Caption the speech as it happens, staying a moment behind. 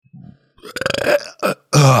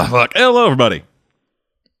Fuck. Hello, everybody.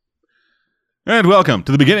 And welcome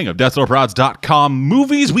to the beginning of DeathStoreProds.com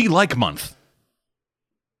Movies We Like Month.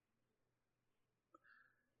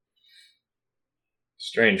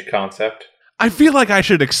 Strange concept. I feel like I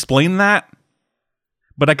should explain that,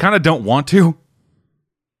 but I kind of don't want to.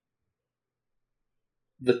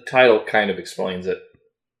 The title kind of explains it.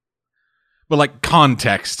 But like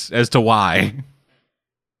context as to why.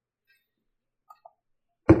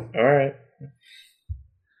 Alright.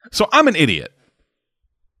 So I'm an idiot.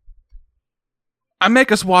 I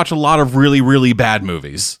make us watch a lot of really, really bad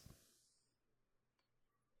movies.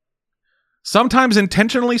 Sometimes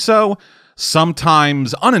intentionally so,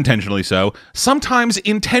 sometimes unintentionally so, sometimes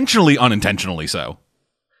intentionally unintentionally so.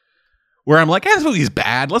 Where I'm like, this movie's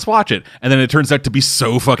bad, let's watch it. And then it turns out to be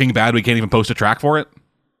so fucking bad we can't even post a track for it.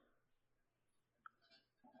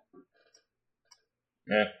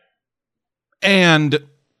 Yeah. And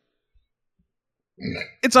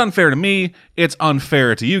it's unfair to me. It's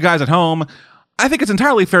unfair to you guys at home. I think it's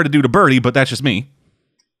entirely fair to do to Birdie, but that's just me.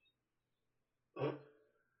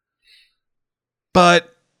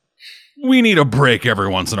 But we need a break every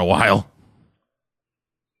once in a while.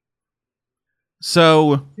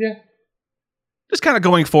 So, yeah, just kind of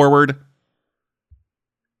going forward,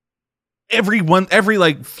 every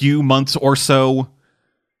like few months or so,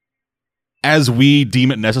 as we deem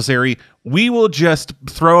it necessary, we will just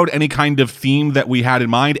throw out any kind of theme that we had in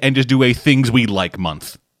mind and just do a things we like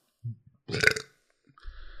month.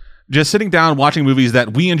 Just sitting down, watching movies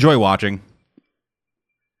that we enjoy watching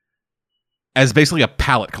as basically a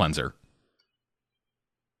palate cleanser.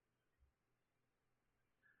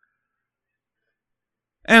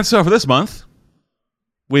 And so for this month,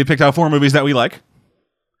 we picked out 4 movies that we like.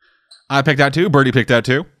 I picked out 2. Birdie picked out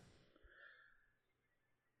 2. I'm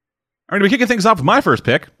going to be kicking things off with my first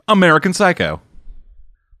pick, American Psycho.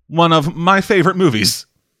 One of my favorite movies.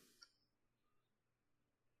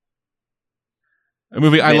 A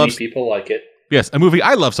movie I love. Many people like it. Yes, a movie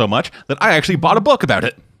I love so much that I actually bought a book about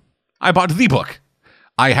it. I bought the book.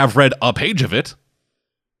 I have read a page of it.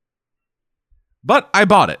 But I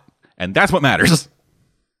bought it. And that's what matters.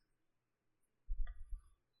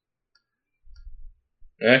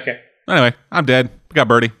 Okay. Anyway, I'm dead. We got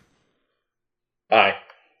Birdie. Bye.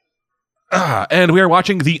 And we are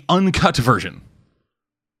watching the uncut version.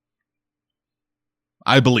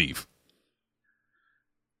 I believe.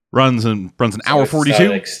 Runs an hour 42.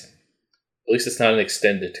 At least it's not an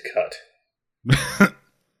extended cut.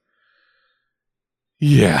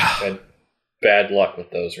 Yeah. Had bad luck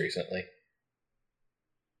with those recently.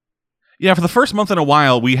 Yeah, for the first month in a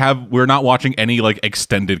while, we're not watching any like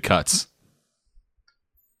extended cuts.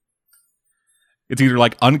 It's either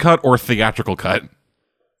like uncut or theatrical cut.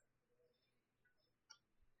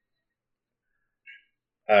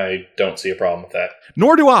 I don't see a problem with that.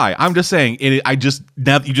 Nor do I. I'm just saying.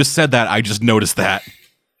 Now that you just said that, I just noticed that.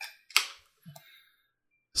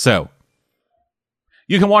 So,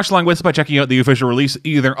 you can watch along with us by checking out the official release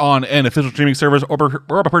either on an official streaming service or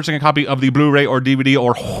by purchasing a copy of the Blu-ray or DVD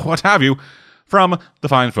or what have you from the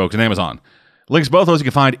fine folks at Amazon. Links to both those you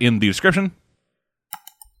can find in the description.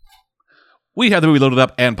 We have the movie loaded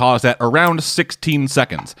up and paused at around 16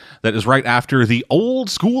 seconds. That is right after the old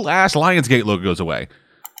school-ass Lionsgate logo goes away.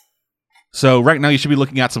 So right now you should be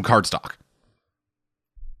looking at some cardstock.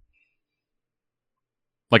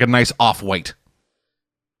 Like a nice off-white.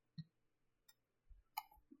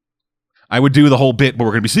 I would do the whole bit, but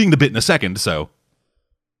we're going to be seeing the bit in a second, so.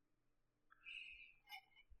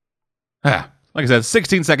 Like I said,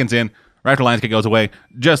 16 seconds in, right after Lionsgate goes away,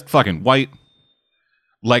 just fucking white.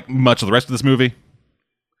 Like much of the rest of this movie.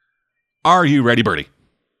 Are you ready, Birdie?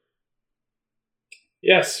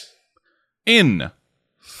 Yes. In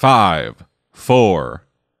 5, 4,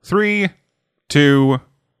 3, 2,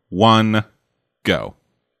 1, go.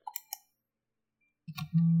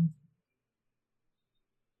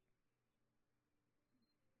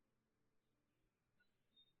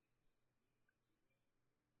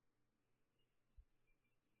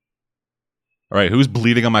 All right, who's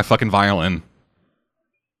bleeding on my fucking violin?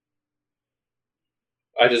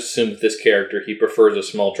 I just assumed that this character, he prefers a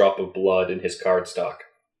small drop of blood in his cardstock.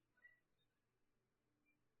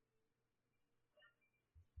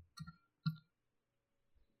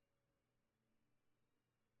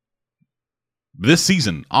 This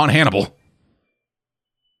season on Hannibal.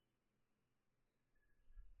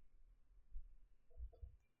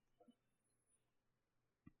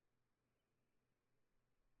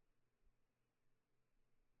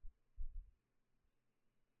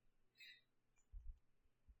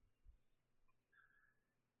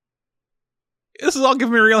 This is all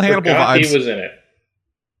giving me real Hannibal Forgot vibes. he was in it.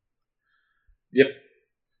 Yep.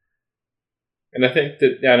 And I think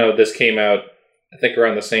that, I know this came out, I think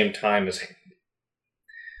around the same time as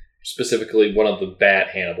specifically one of the Bat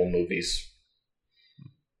Hannibal movies.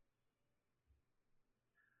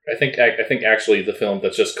 I think actually the film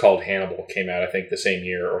that's just called Hannibal came out, I think, the same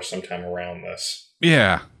year or sometime around this.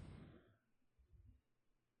 Yeah.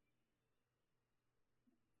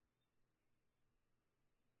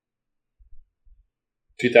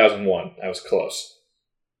 (2001). I was close.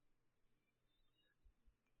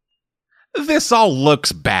 This all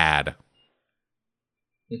looks bad.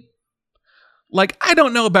 Like, I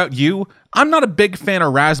don't know about you. I'm not a big fan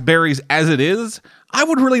of raspberries as it is. I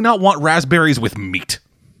would really not want raspberries with meat.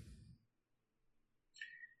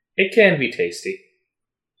 It can be tasty.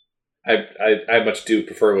 I much do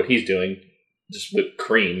prefer what he's doing, just with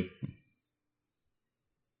cream.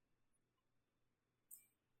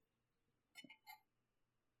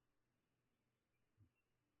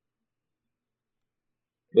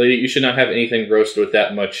 Lady, you should not have anything roasted with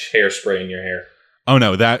that much hairspray in your hair. Oh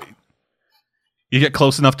no, that... You get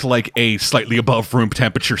close enough to like a slightly above room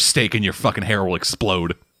temperature steak and your fucking hair will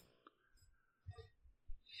explode.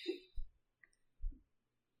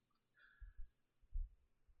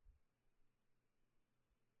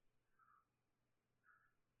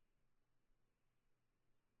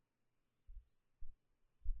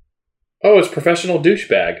 Oh, it's Professional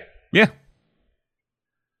Douchebag. Yeah.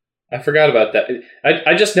 I forgot about that.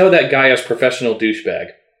 I just know that guy as Professional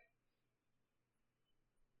Douchebag.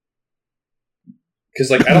 Because,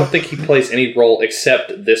 like, I don't think he plays any role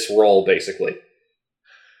except this role, basically.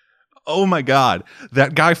 Oh my god.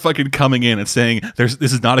 That guy fucking coming in and saying, this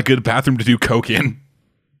is not a good bathroom to do coke in.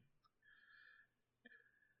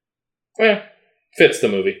 Eh, fits the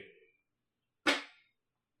movie.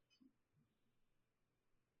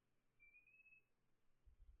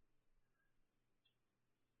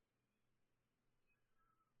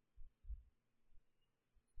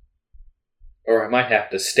 Or I might have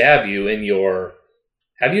to stab you in your...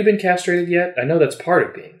 Have you been castrated yet? I know that's part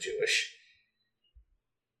of being Jewish.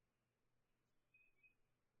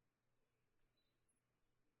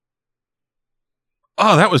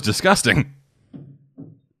 Oh, that was disgusting.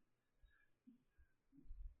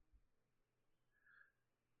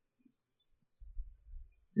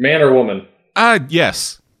 Man or woman?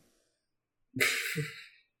 Yes.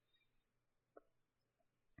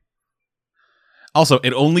 Also,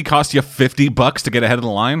 it only cost you $50 to get ahead of the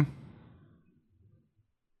line.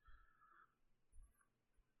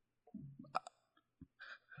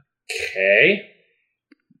 Okay.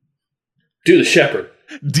 Do the shepherd.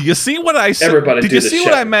 Do you see what I said? Everybody Did do you the see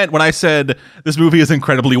what I shepherd. meant when I said this movie is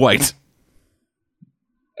incredibly white?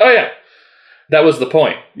 Oh, yeah. That was the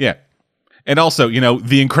point. Yeah. And also, you know,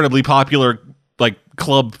 the incredibly popular, like,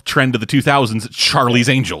 club trend of the 2000s, Charlie's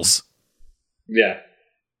Angels. Yeah.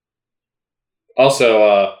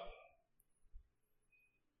 Also,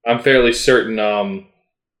 I'm fairly certain,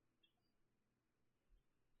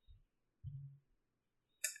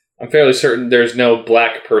 there's no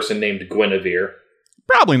black person named Guinevere.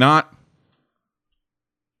 Probably not.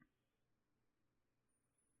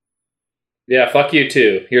 Yeah, fuck you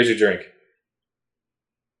too. Here's your drink.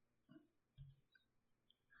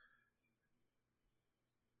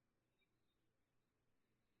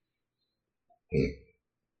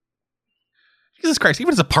 Jesus Christ,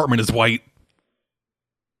 even his apartment is white.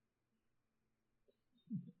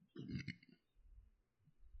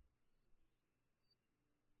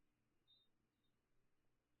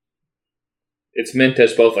 It's meant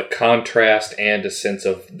as both a contrast and a sense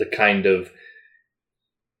of the kind of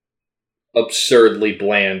absurdly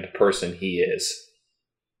bland person he is.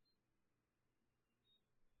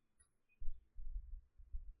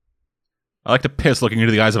 I like to piss looking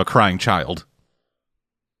into the eyes of a crying child.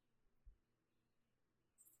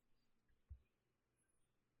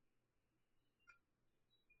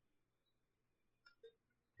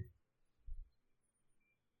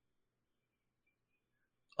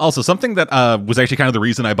 Also, something that was actually kind of the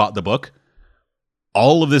reason I bought the book.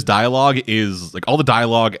 All of this dialogue is, like, all the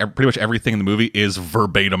dialogue, pretty much everything in the movie is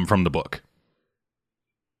verbatim from the book.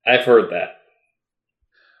 I've heard that.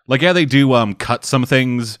 Like, yeah, they do cut some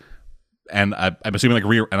things, and I'm assuming, like,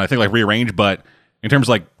 rearrange, but in terms of,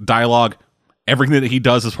 like, dialogue, everything that he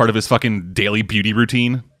does is part of his fucking daily beauty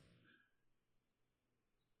routine.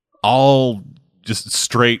 All just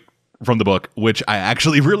straight from the book, which I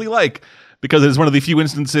actually really like. Because it's one of the few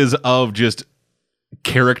instances of just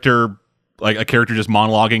character, like a character just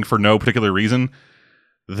monologuing for no particular reason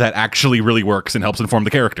that actually really works and helps inform the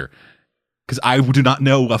character. Because I do not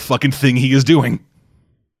know a fucking thing he is doing.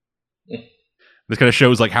 This kind of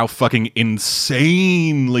shows like how fucking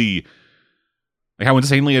insanely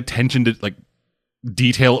attention to, like,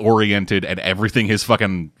 detail oriented and everything his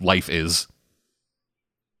fucking life is.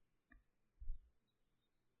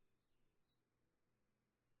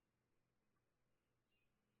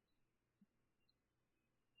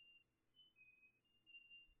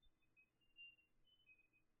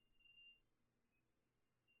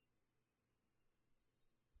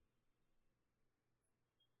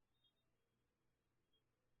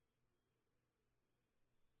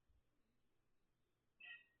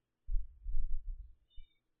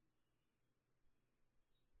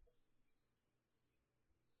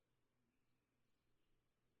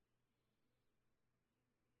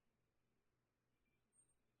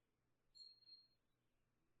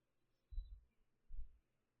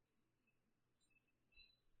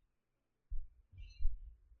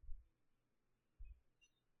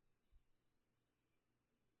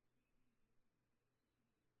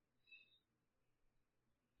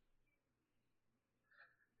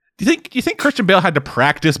 Do you think Christian Bale had to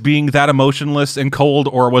practice being that emotionless and cold,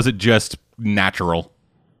 or was it just natural?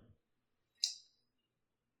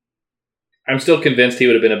 I'm still convinced he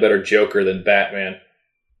would have been a better Joker than Batman.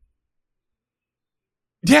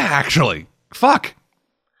 Yeah, actually. Fuck.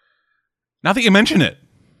 Now that you mention it.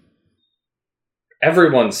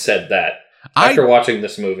 Everyone said that after watching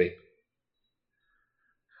this movie.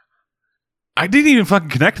 I didn't even fucking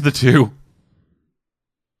connect the two.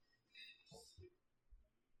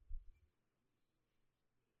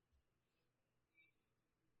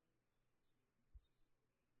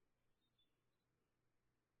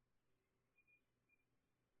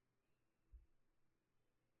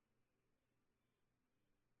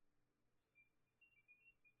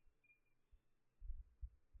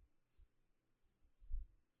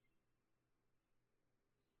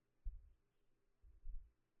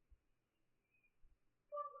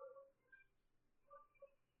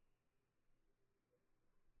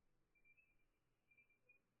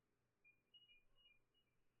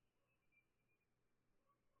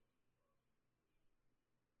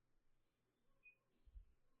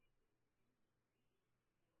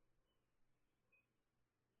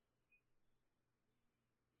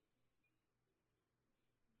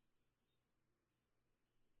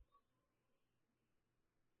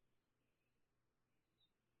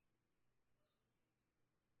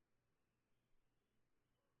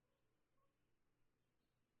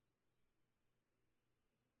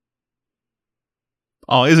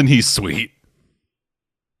 Oh, isn't he sweet?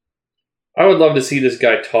 I would love to see this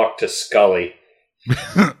guy talk to Scully.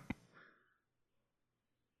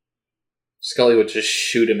 Scully would just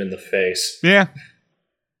shoot him in the face. Yeah.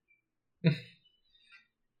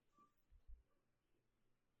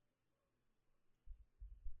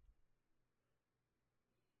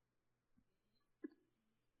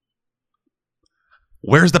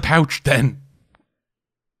 Where's the pouch then?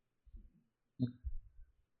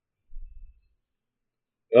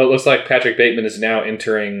 Well, it looks like Patrick Bateman is now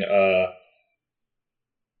entering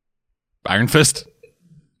Iron Fist?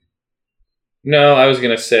 No, I was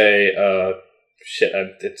going to say shit,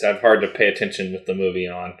 it's hard to pay attention with the movie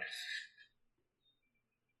on.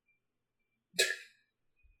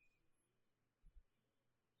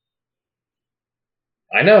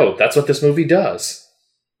 I know, that's what this movie does.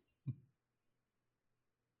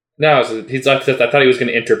 No, I thought he was going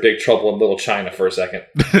to enter Big Trouble in Little China for a second.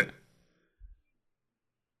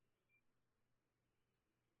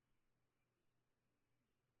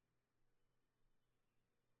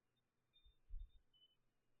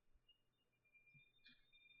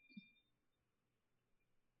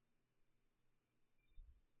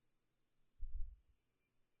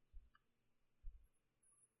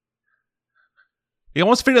 He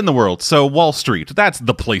almost fit in the world, so Wall Street, that's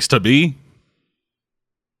the place to be.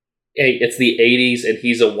 Hey, it's the 80s and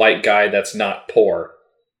he's a white guy that's not poor.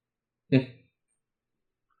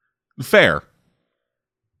 Fair.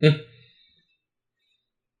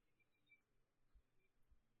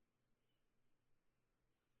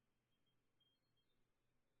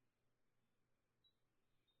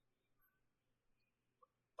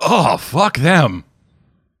 Oh, fuck them.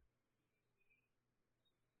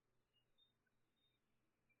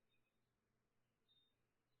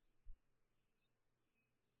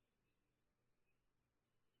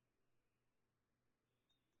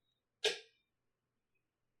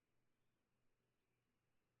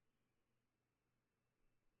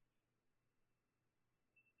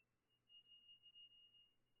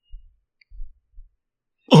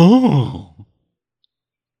 Oh.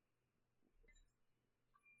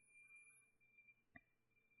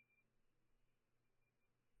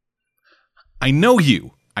 I know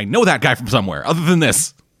you. I know that guy from somewhere, other than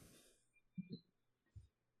this.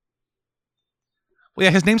 Well,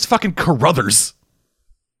 yeah, his name's fucking Carruthers.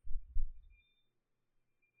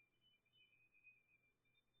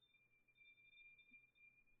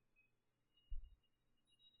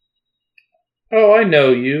 Oh, I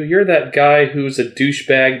know you. You're that guy who's a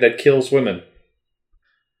douchebag that kills women.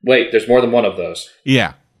 Wait, there's more than one of those.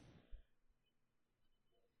 Yeah.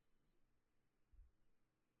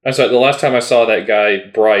 I saw the last time I saw that guy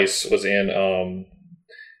Bryce was in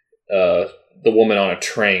The Woman on a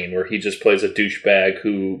Train, where he just plays a douchebag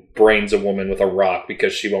who brains a woman with a rock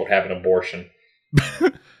because she won't have an abortion.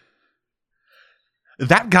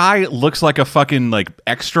 That guy looks like a fucking like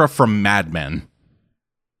extra from Mad Men.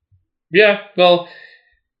 Yeah, well,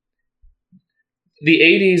 the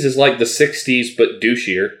 80s is like the 60s, but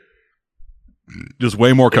douchier. Just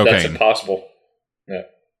way more If cocaine. that's impossible. Yeah.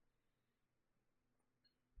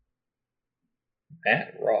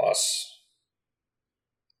 Matt Ross.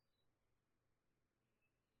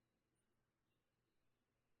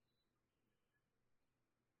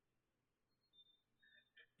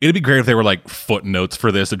 It'd be great if they were like footnotes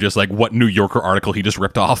for this of just like what New Yorker article he just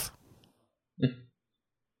ripped off.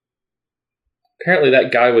 Apparently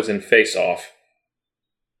that guy was in Face Off.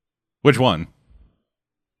 Which one?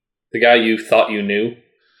 The guy you thought you knew.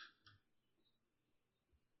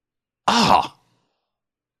 Ah.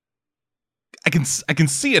 I can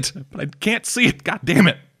see it, but I can't see it. God damn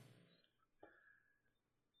it.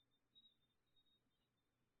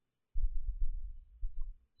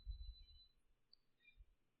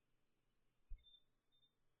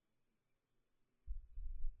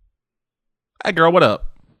 Hey girl, what up?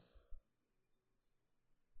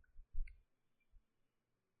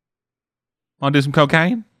 Want to do some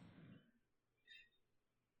cocaine?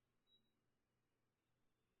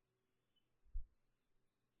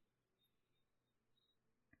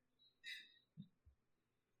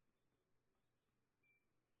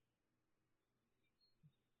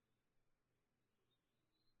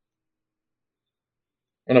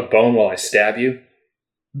 On a bone while I stab you.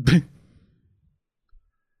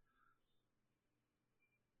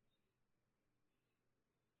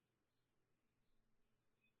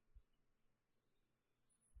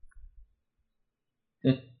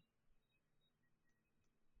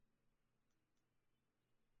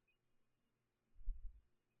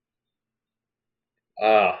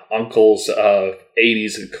 Uncle's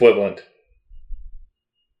 80s equivalent.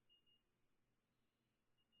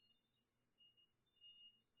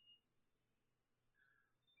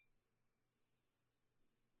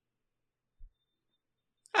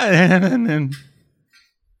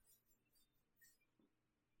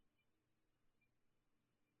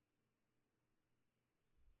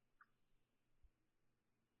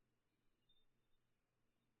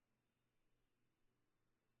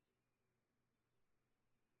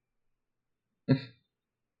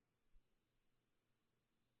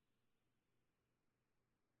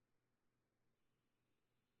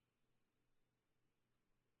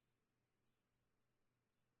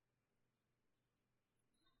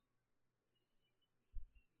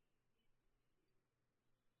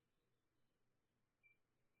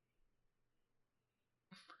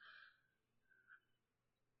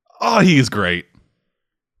 Oh, he is great.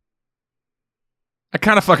 I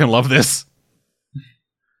kind of fucking love this.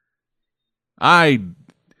 Oh,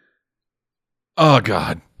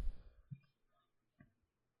 God.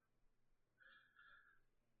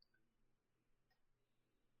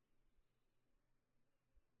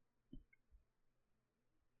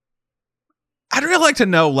 I'd really like to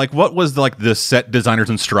know, like, what was like the set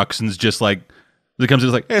designer's instructions? Just like, it comes in,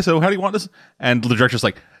 it's like, hey, so how do you want this? And the director's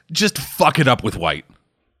like, just fuck it up with white.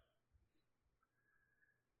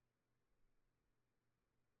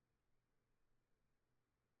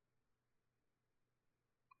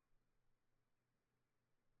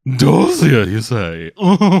 Does it, you say?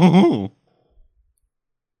 Oh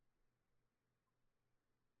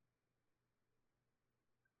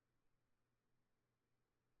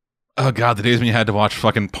God, the days when you had to watch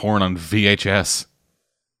fucking porn on VHS.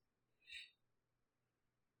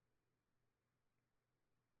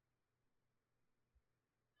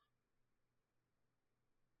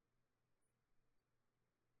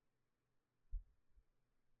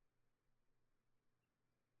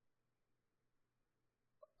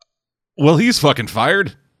 Well, he's fucking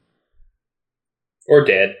fired. Or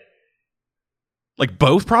dead. Like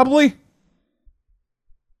both, probably?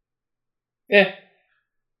 Yeah.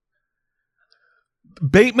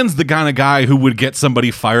 Bateman's the kind of guy who would get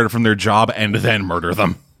somebody fired from their job and then murder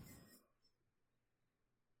them.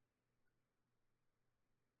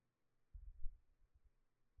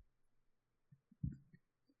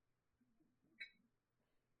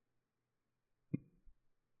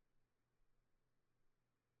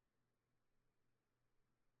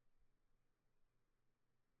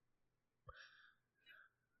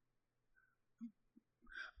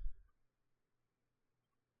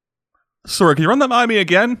 Sorry, can you run that by me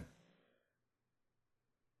again?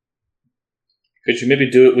 Could you maybe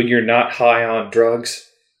do it when you're not high on drugs?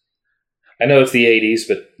 I know it's the 80s,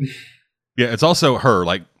 but... Yeah, it's also her.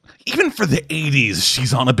 Like, even for the 80s,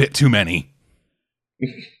 she's on a bit too many.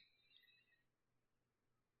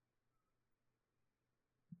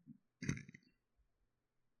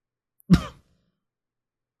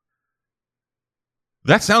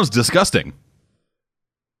 That sounds disgusting.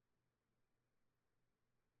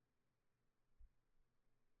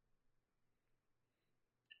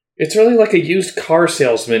 It's really like a used car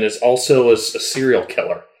salesman is also a serial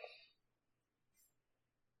killer.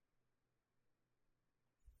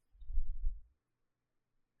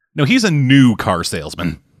 No, he's a new car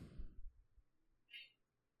salesman.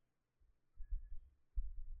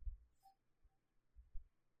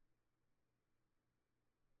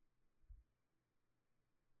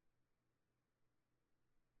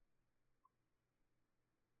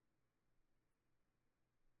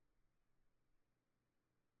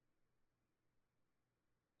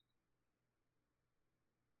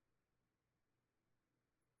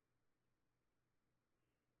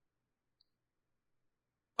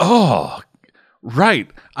 Oh, right.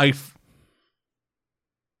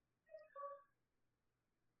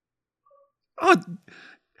 Oh,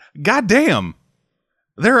 goddamn.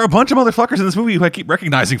 There are a bunch of motherfuckers in this movie who I keep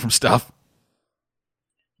recognizing from stuff.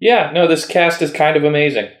 Yeah, no, this cast is kind of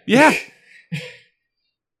amazing. Yeah.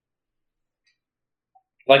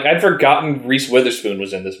 Like, I'd forgotten Reese Witherspoon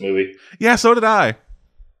was in this movie. Yeah, so did I.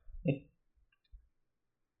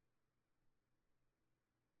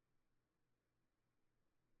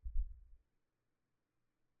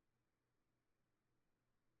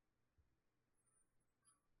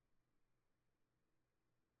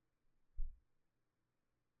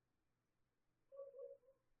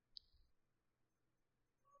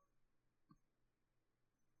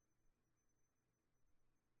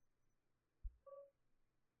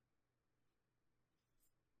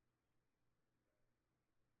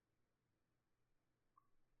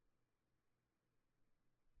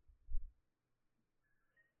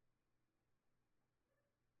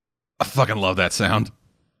 I fucking love that sound.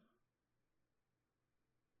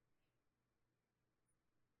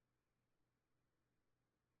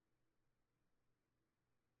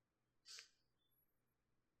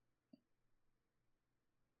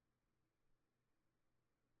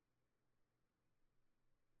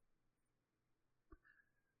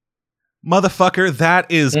 Motherfucker, that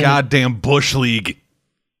is goddamn Bush League.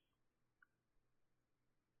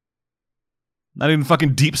 Not even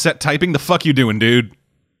fucking deep set typing. The fuck you doing, dude?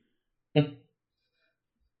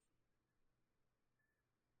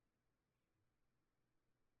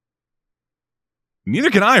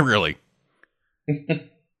 Neither can I, really.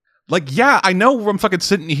 Like, yeah, I know I'm fucking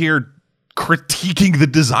sitting here critiquing the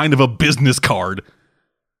design of a business card.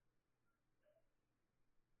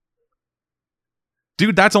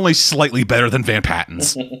 Dude, that's only slightly better than Van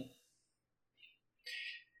Patten's.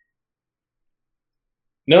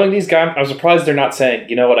 Knowing these guys, I'm surprised they're not saying,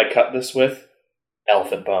 you know what I cut this with?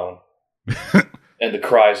 Elephant bone. And the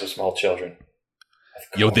cries of small children.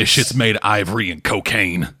 Yo, this shit's made ivory and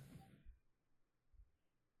cocaine.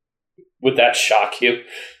 Would that shock you?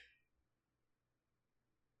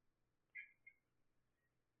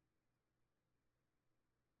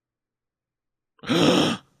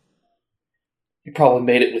 You probably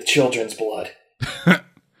made it with children's blood. I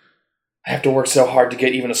have to work so hard to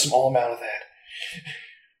get even a small amount of that.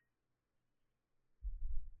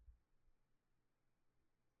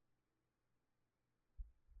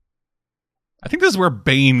 I think this is where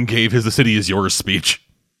Bane gave his "The City Is Yours" speech.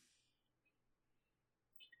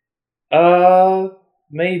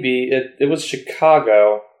 Maybe. It was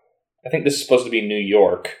Chicago. I think this is supposed to be New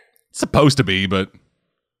York. It's supposed to be, but...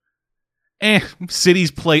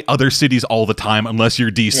 cities play other cities all the time unless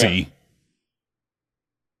you're DC.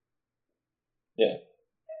 Yeah.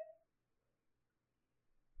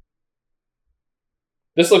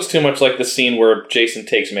 This looks too much like the scene where Jason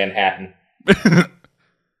takes Manhattan.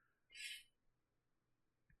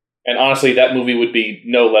 And honestly, that movie would be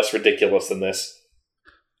no less ridiculous than this.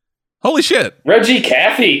 Holy shit. Reggie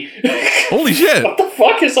Caffey! Holy shit. What the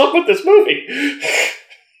fuck is up with this movie?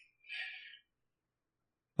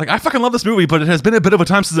 Like, I fucking love this movie, but it has been a bit of a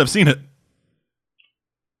time since I've seen it.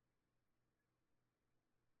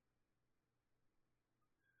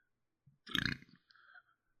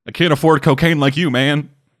 I can't afford cocaine like you, man.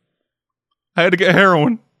 I had to get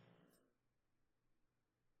heroin.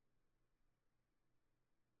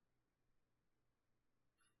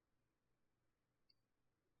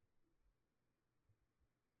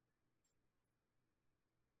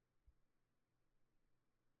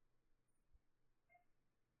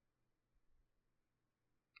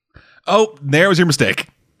 Oh, there was your mistake.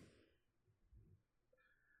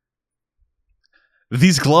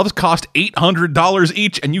 These gloves cost $800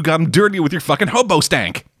 each, and you got them dirty with your fucking hobo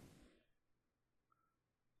stank.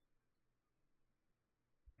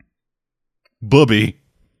 Booby.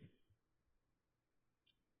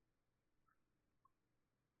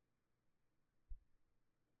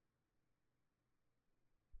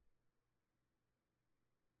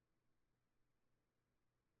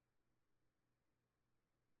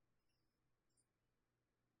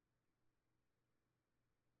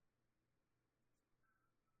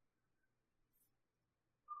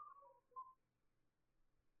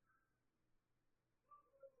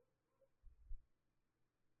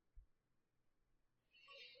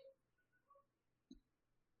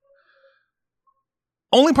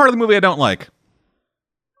 Only part of the movie I don't like.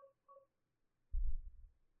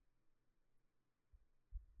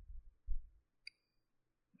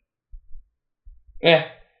 Yeah.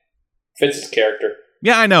 Fits his character.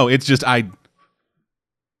 Yeah, I know. It's just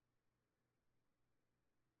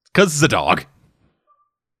because it's a dog.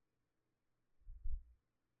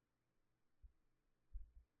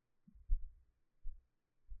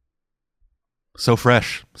 So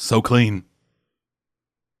fresh, so clean.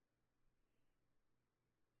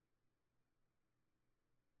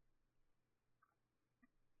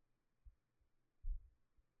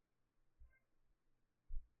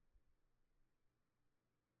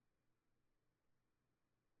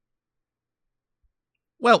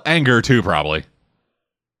 Well, anger too, probably.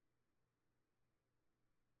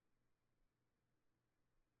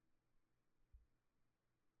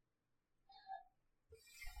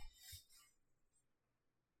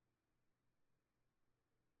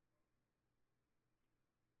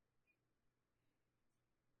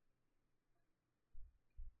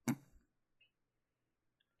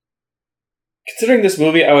 Considering this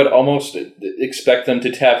movie, I would almost expect them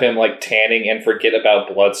to have him like tanning and forget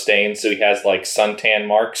about bloodstains, so he has like suntan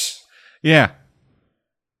marks. Yeah.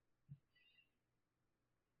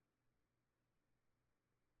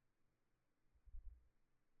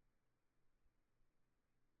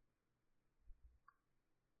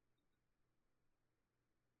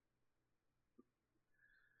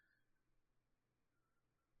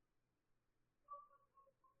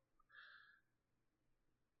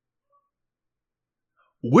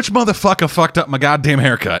 Which motherfucker fucked up my goddamn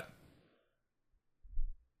haircut?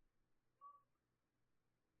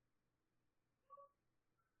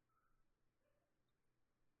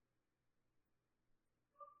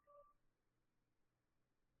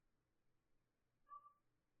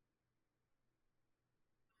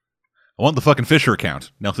 I want the fucking Fisher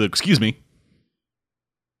account. Now, excuse me.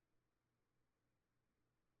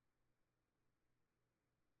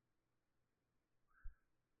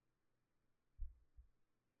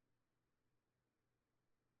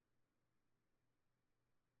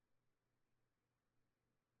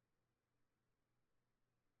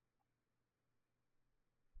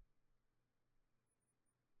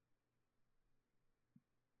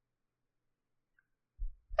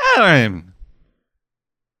 Um,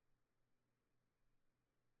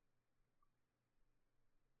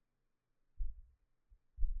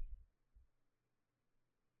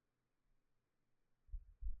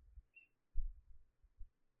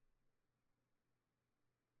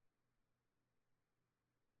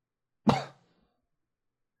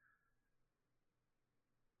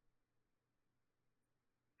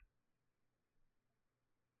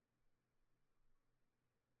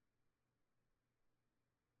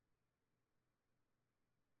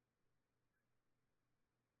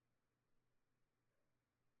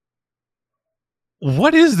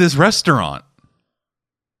 what is this restaurant?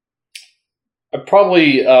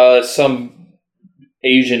 Probably some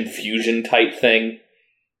Asian fusion type thing.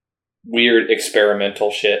 Weird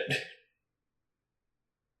experimental shit.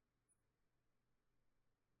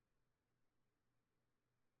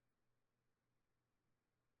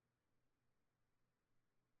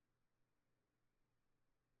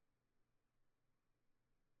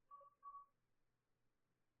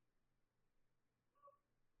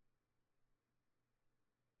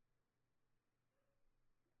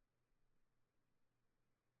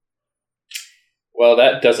 Well,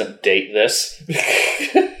 that doesn't date this.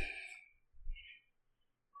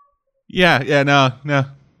 Yeah, no.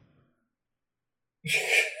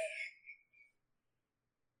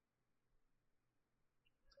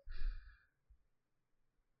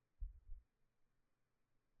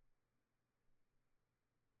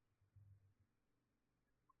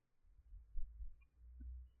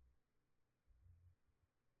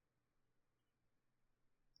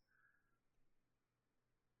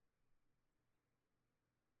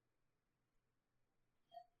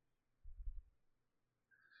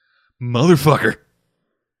 Motherfucker.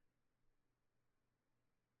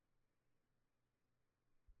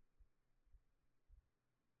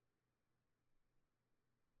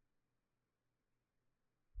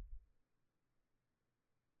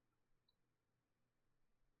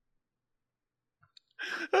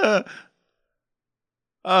 Uh,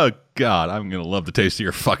 oh, God. I'm going to love the taste of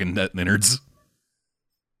your fucking net innards.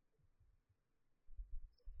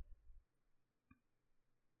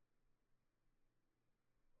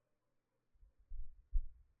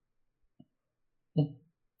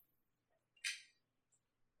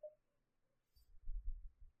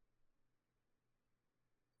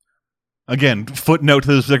 Again, footnote to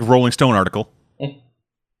this like Rolling Stone article.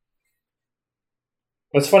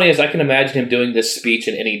 What's funny is I can imagine him doing this speech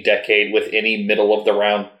in any decade with any middle of the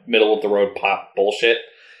road pop bullshit.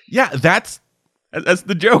 Yeah, that's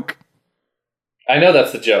the joke. I know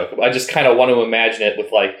that's the joke. I just kind of want to imagine it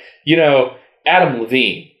with, like, Adam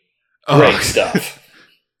Levine. Great stuff.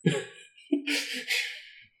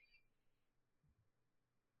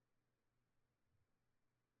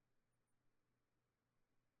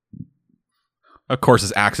 Of course,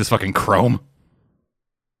 his axe is fucking chrome.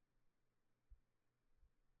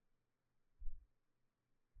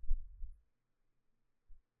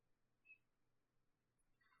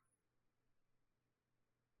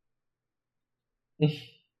 I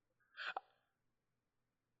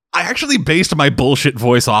actually based my bullshit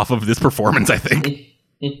voice off of this performance, I think.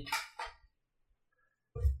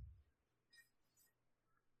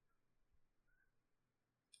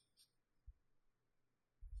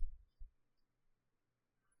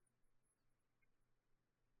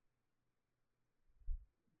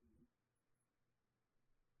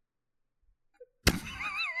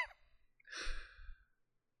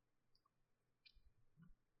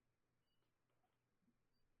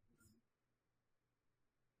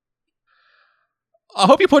 I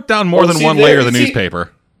hope you put down more than one layer of the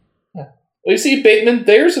newspaper. Well, you see, Bateman,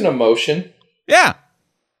 there's an emotion. Yeah.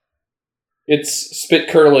 It's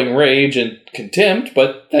spit-curdling rage and contempt,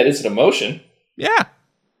 but that is an emotion. Yeah.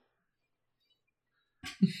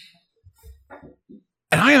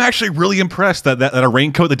 And I am actually really impressed that a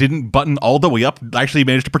raincoat that didn't button all the way up actually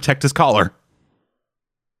managed to protect his collar.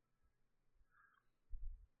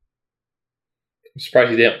 I'm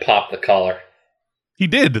surprised he didn't pop the collar. He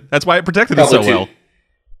did. That's why it protected it so well.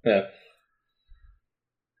 Yeah.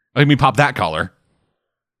 I mean, pop that collar.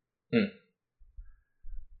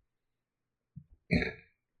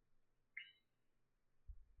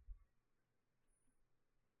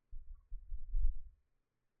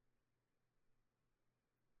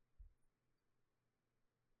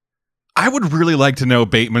 I would really like to know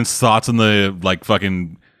Bateman's thoughts on the like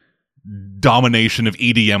fucking domination of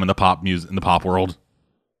EDM in the pop music in the pop world.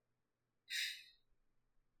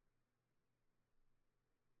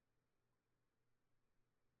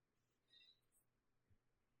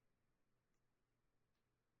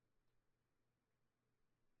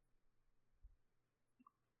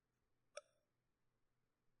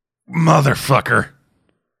 Motherfucker.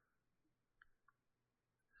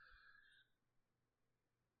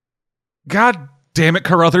 God damn it,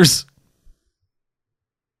 Carruthers.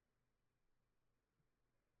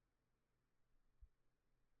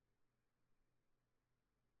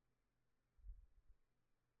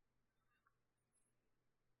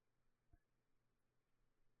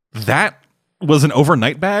 That was an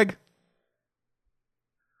overnight bag?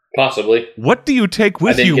 Possibly. What do you take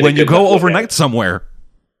with you when you go overnight somewhere?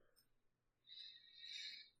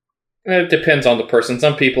 It depends on the person.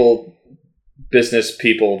 Some people, business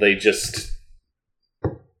people, they just...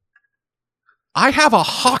 I have a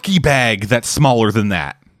hockey bag that's smaller than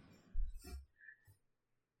that.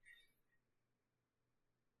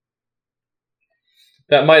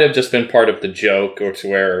 That might have just been part of the joke, or to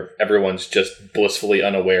where everyone's just blissfully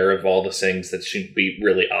unaware of all the things that should be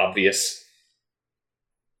really obvious.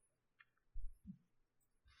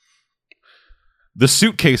 The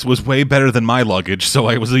suitcase was way better than my luggage, so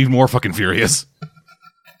I was even more fucking furious.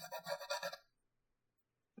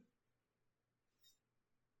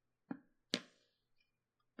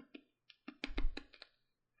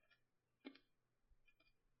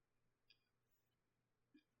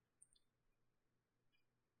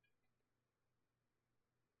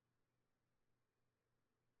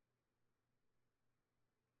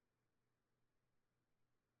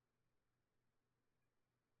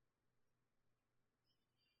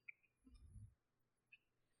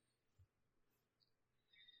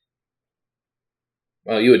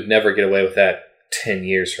 Well, you would never get away with that 10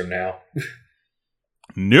 years from now.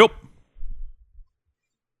 Nope.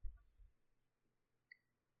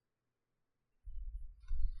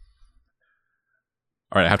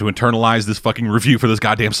 All right, I have to internalize this fucking review for this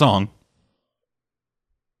goddamn song.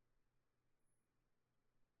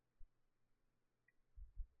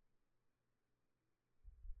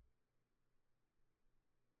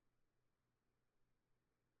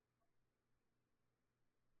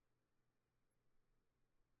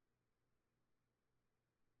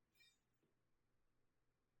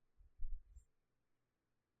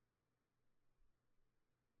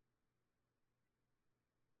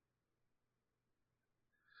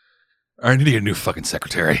 All right, I need to get a new fucking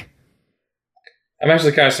secretary. I'm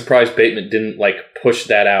actually kind of surprised Bateman didn't, like, push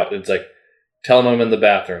that out. It's like, tell him I'm in the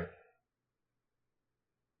bathroom.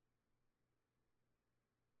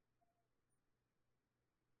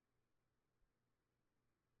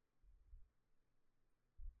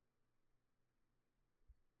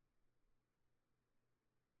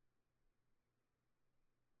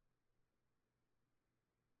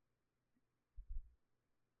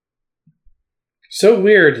 So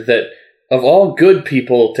weird that of all good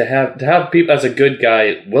people to have people as a good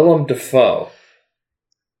guy, Willem Dafoe.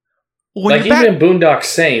 When like even in Boondock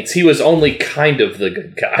Saints, he was only kind of the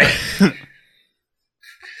good guy.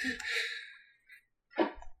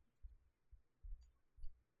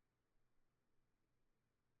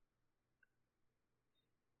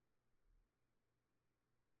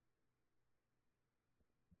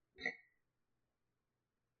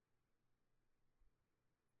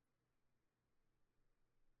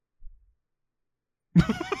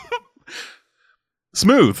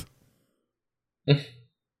 Smooth.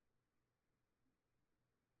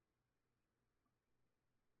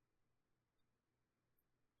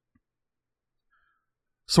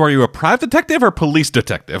 So are you a private detective or police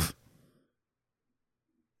detective?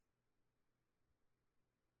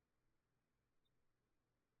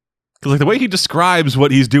 Because like the way he describes what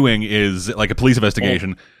he's doing is like a police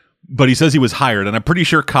investigation, but he says he was hired, and I'm pretty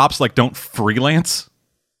sure cops like don't freelance.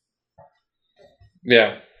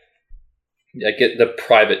 Yeah. I get the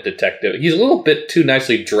private detective. He's a little bit too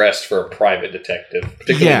nicely dressed for a private detective,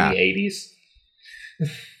 particularly in the 80s.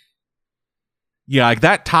 Yeah, like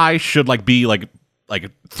that tie should like be like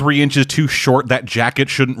 3 inches too short. That jacket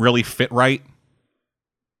shouldn't really fit right.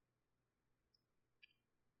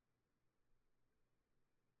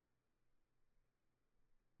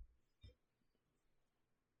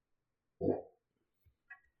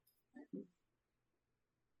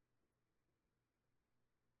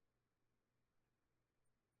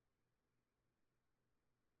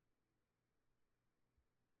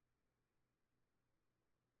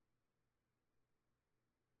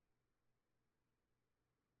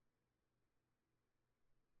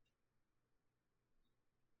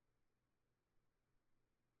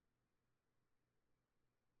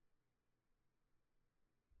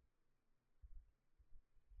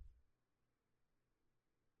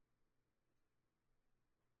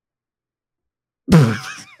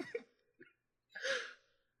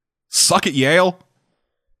 Suck it, Yale.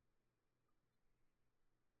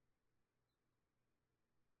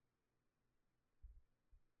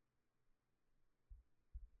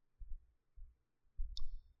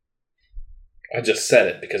 I just said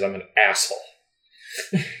it because I'm an asshole.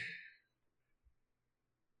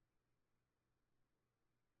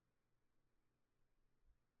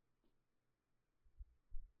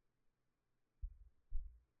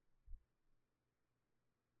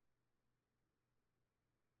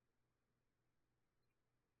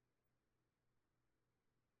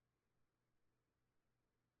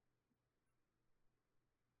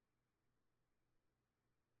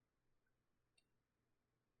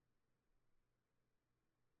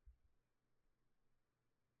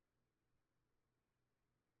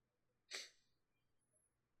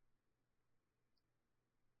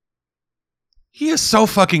 He is so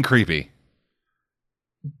fucking creepy.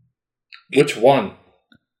 Which one?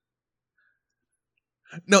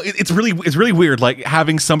 No, it's really weird. Like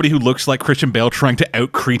having somebody who looks like Christian Bale trying to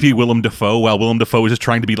out creepy Willem Dafoe while Willem Dafoe is just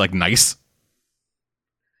trying to be like nice.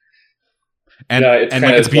 And Yeah,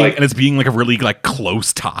 it's being like a really like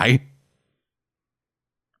close tie.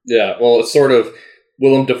 Yeah, well, it's sort of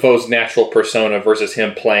Willem Dafoe's natural persona versus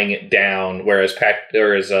him playing it down, whereas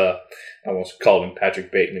I almost called him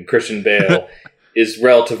Patrick Bateman. Christian Bale is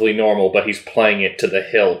relatively normal, but he's playing it to the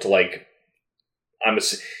hilt. Like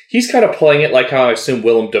he's kind of playing it like how I assume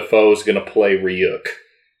Willem Dafoe is going to play Ryuk.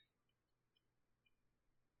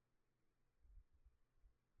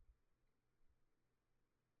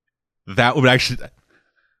 That would actually...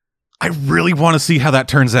 I really want to see how that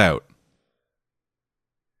turns out.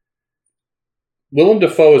 Willem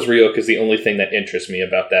Dafoe as Ryuk is the only thing that interests me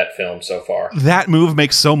about that film so far. That move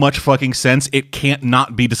makes so much fucking sense, it can't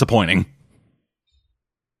not be disappointing.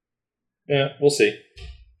 Yeah, we'll see.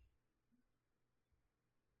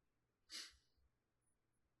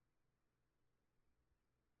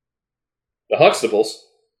 The Huxtables.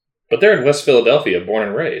 But they're in West Philadelphia, born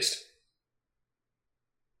and raised.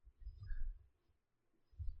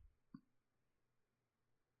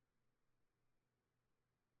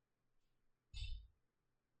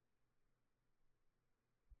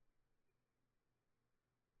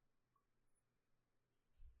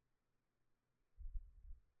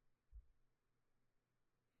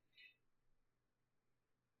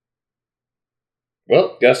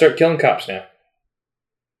 Well, gotta start killing cops now.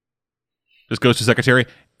 Just goes to secretary.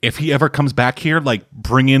 If he ever comes back here, like,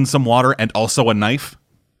 bring in some water and also a knife.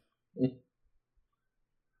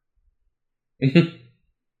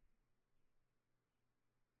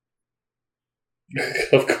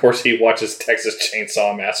 Of course he watches Texas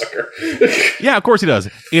Chainsaw Massacre. Yeah, of course he does.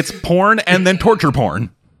 It's porn and then torture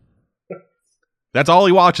porn. That's all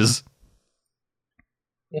he watches.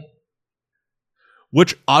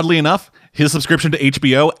 Which, oddly enough, his subscription to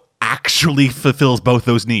HBO actually fulfills both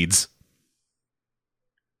those needs.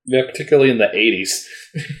 Yeah, particularly in the 80s.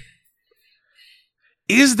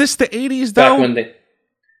 Is this the 80s, though? Back when they...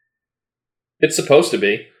 It's supposed to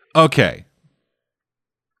be. Okay.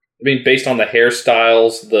 I mean, based on the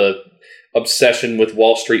hairstyles, the obsession with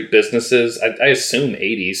Wall Street businesses, I assume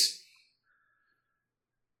 80s.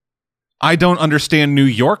 I don't understand New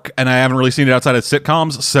York, and I haven't really seen it outside of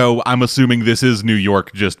sitcoms, so I'm assuming this is New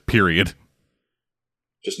York, just period.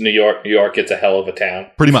 Just New York. New York gets a hell of a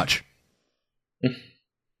town. Pretty much.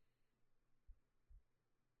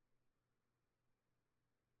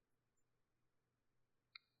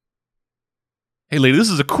 Hey, lady, this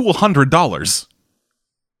is a cool $100.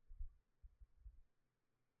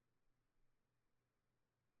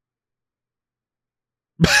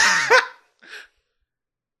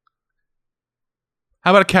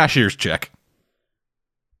 How about a cashier's check?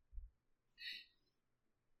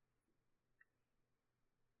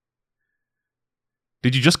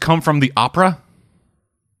 Did you just come from the opera?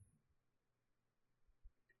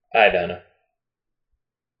 I don't know.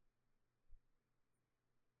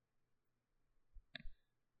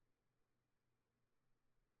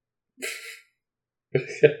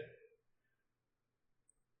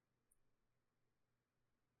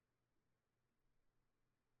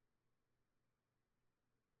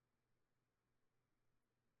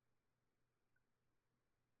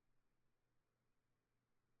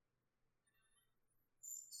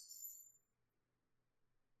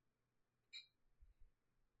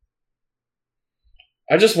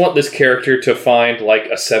 I just want this character to find like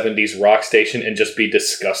a 70s rock station and just be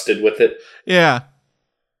disgusted with it. Yeah.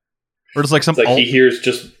 Or just like some... It's like he hears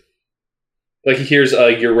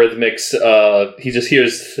Eurythmics, he just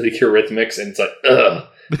hears the Eurythmics and it's like, ugh,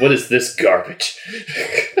 what is this garbage?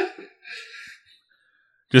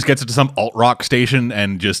 Just gets into some alt-rock station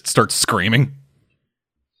and just starts screaming.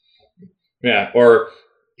 Yeah, or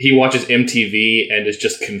he watches MTV and is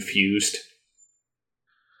just confused.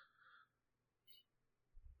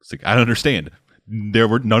 It's like, I don't understand. There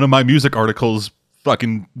were none of my music articles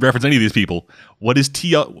fucking reference any of these people. What is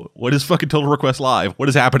fucking Total Request Live? What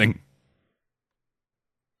is happening?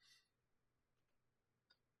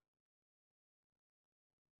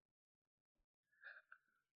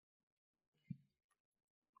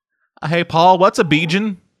 Hey, Paul, what's a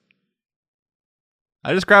Bijan?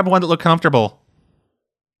 I just grabbed one that looked comfortable.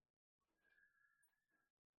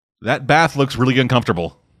 That bath looks really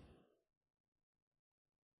uncomfortable.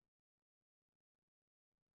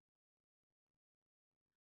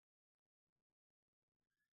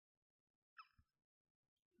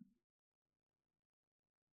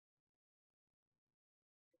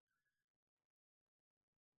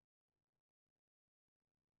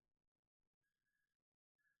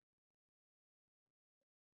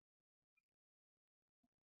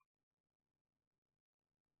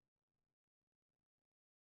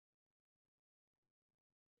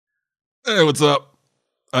 Hey, what's up?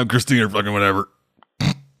 I'm Christina, fucking whatever.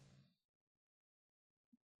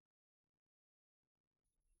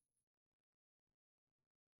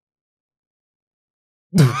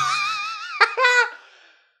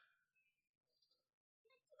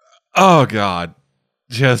 Oh, God.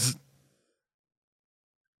 Just...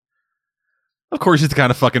 Of course, he's the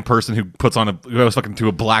kind of fucking person who goes fucking to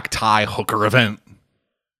a black tie hooker event.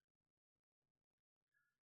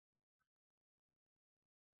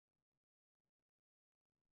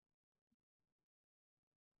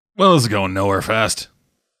 Well, this is going nowhere fast.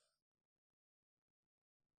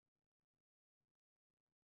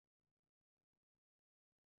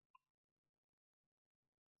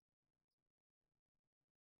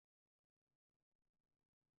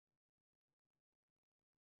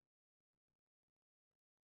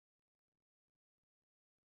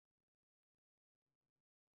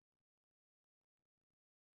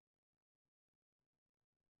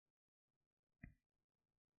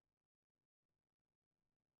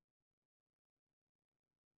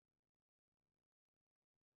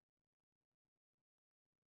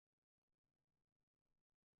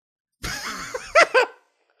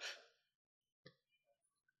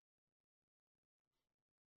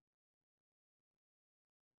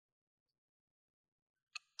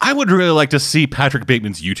 I would really like to see Patrick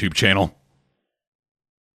Bateman's YouTube channel.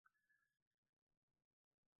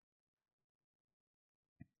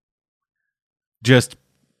 Just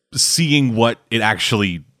seeing what it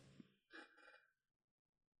actually...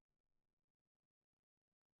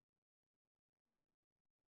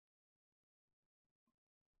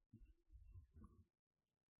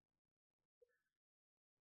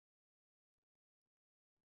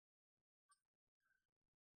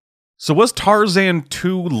 So was Tarzan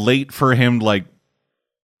too late for him, like...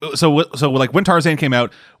 So like when Tarzan came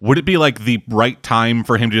out, would it be like the right time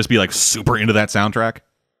for him to just be like super into that soundtrack?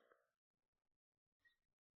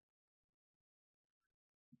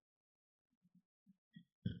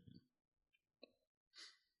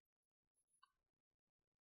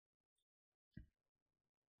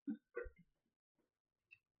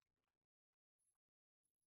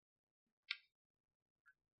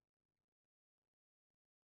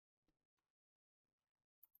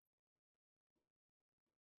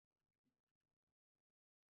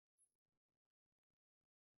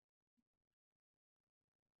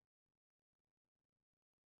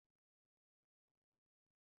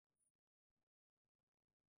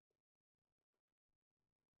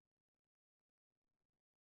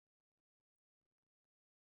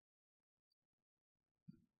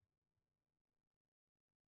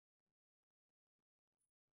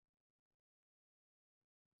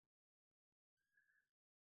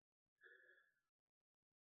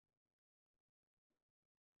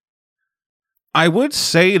 I would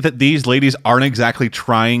say that these ladies aren't exactly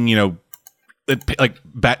trying, you know, like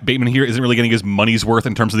Bateman here isn't really getting his money's worth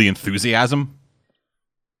in terms of the enthusiasm.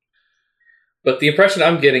 But the impression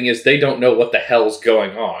I'm getting is they don't know what the hell's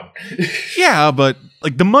going on. Yeah, but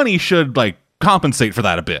like the money should like compensate for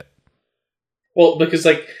that a bit. Well, because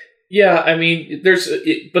like, yeah, I mean, there's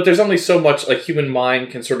only so much like human mind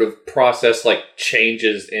can sort of process like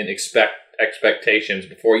changes in expectations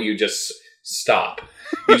before you just stop.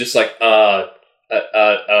 You're just like,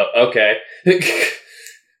 okay.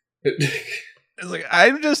 It's like,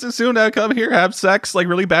 I just assumed I'd come here, have sex, like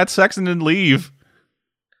really bad sex, and then leave.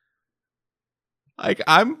 Like,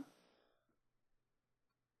 I'm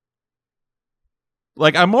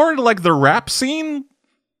more into like the rap scene.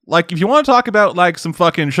 Like, if you want to talk about like some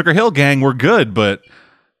fucking Sugar Hill Gang, we're good, but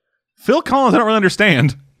Phil Collins, I don't really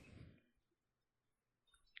understand.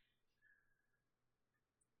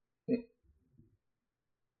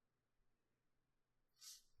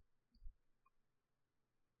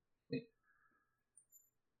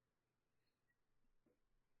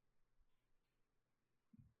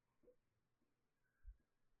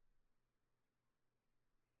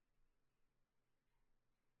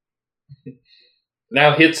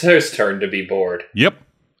 Now it's his turn to be bored. Yep.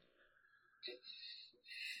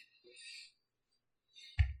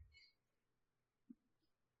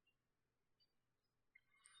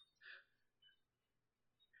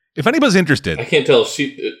 If anybody's interested, I can't tell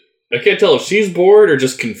if she's bored or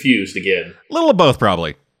just confused again. a little of both,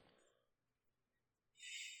 probably.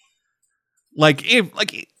 Like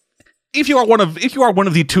if you are one of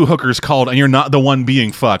the two hookers called and you're not the one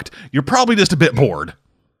being fucked, you're probably just a bit bored.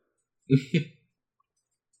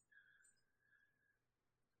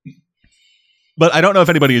 But I don't know if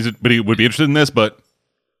anybody would be interested in this, but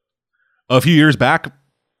a few years back,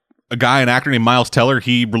 an actor named Miles Teller,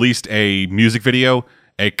 he released a music video,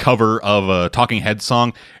 a cover of a Talking Heads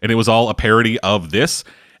song, and it was all a parody of this.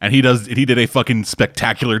 And he did a fucking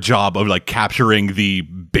spectacular job of like capturing the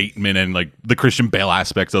Bateman and like the Christian Bale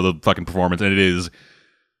aspects of the fucking performance, and it is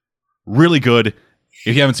really good.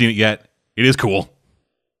 If you haven't seen it yet, it is cool.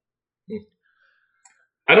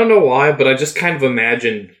 I don't know why, but I just kind of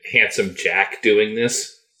imagine Handsome Jack doing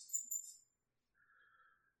this.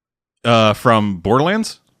 From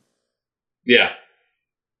Borderlands? Yeah.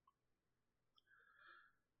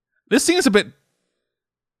 This seems a bit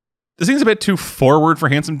too forward for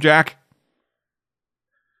Handsome Jack.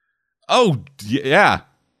 Oh, yeah.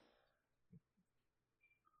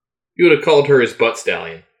 You would have called her his butt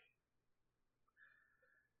stallion.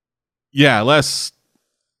 Yeah, less...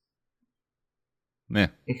 Meh.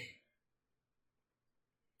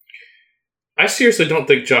 I seriously don't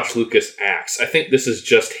think Josh Lucas acts. I think this is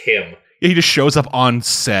just him. Yeah, he just shows up on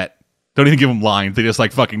set. Don't even give him lines. They just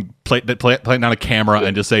like fucking play it on a camera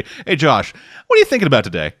and just say, "Hey, Josh, what are you thinking about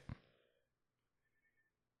today?"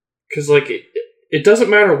 Because like it doesn't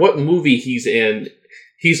matter what movie he's in,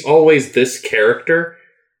 he's always this character.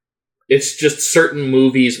 It's just certain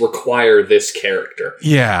movies require this character.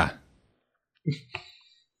 Yeah.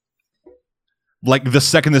 Like the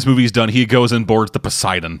second this movie's done, he goes and boards the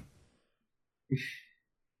Poseidon.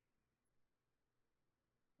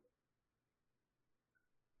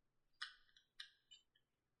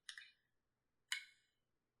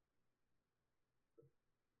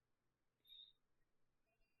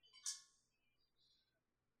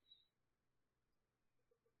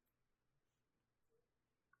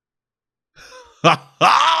 Ha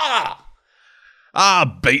ha!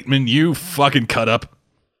 Ah, Bateman, you fucking cut up.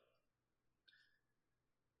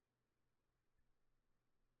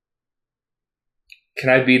 Can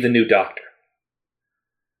I be the new Doctor?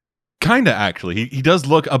 Kinda, actually. He does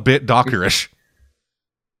look a bit doctorish.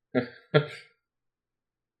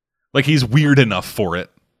 Like he's weird enough for it.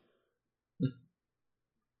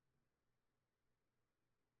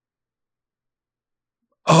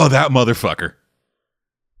 Oh, that motherfucker.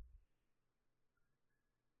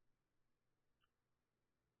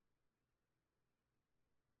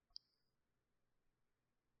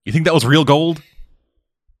 You think that was real gold?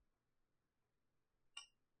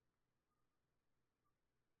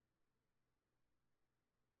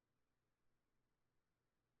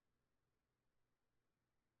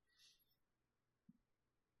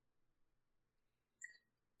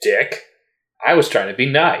 Dick. I was trying to be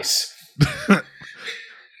nice.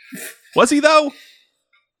 Was he, though?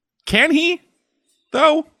 Can he,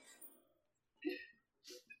 though?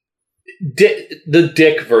 The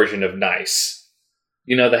Dick version of nice.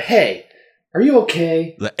 You know, the hey, are you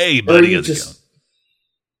okay? The A, buddy, is just...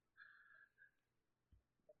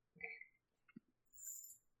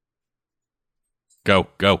 Go,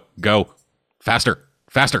 go, go. Faster,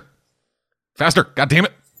 faster, faster. God damn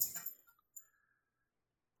it.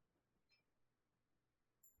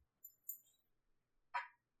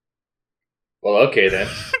 Well, okay then.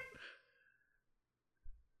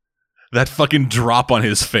 That fucking drop on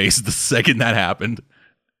his face the second that happened.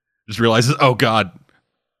 Just realizes, oh God,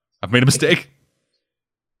 I've made a mistake.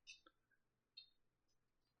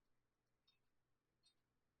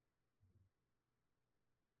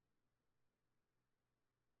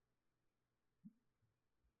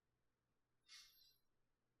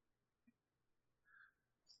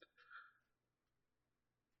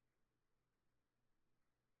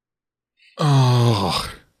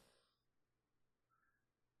 Oh.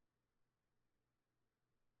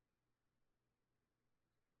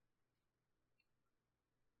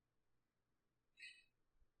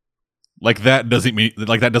 Like that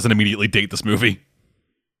doesn't immediately date this movie.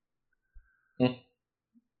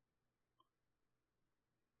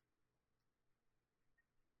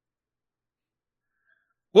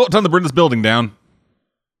 Well, time to burn this building down.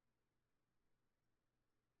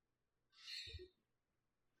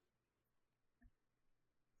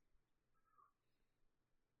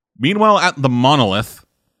 Meanwhile, at the Monolith,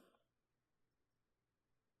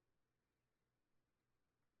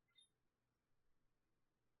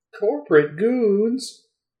 Corporate goons.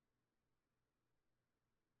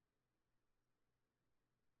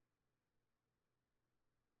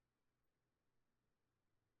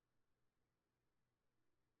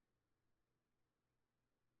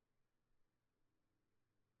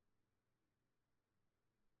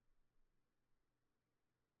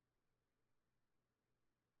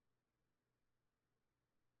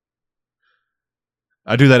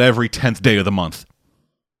 I do that every 10th day of the month.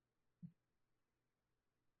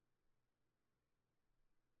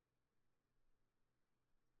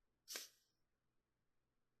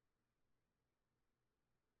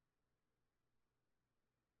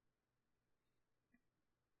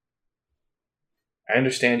 I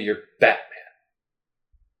understand you're Batman.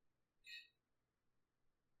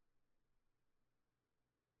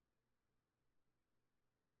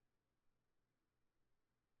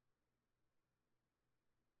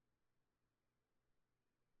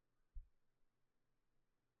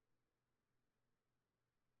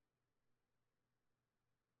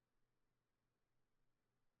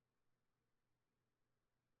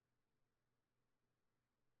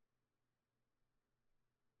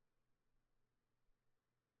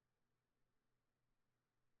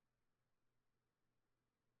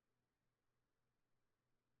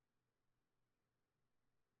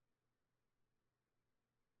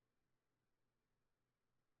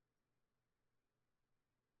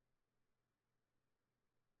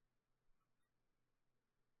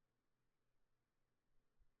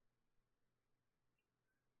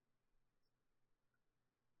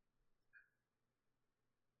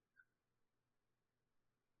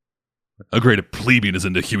 A great plebeian is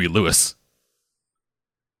into Huey Lewis.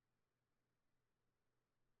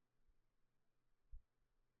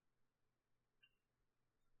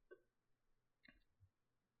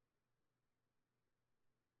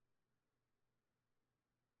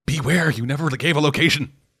 Beware, you never gave a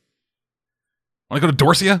location. Want to go to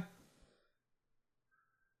Dorsia?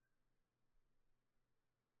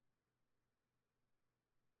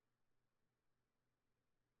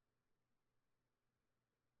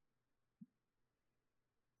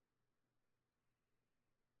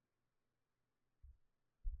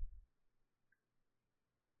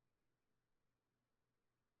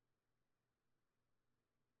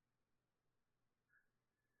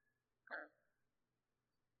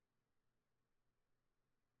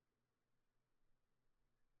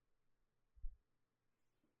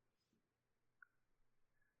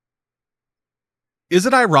 Is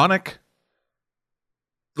it ironic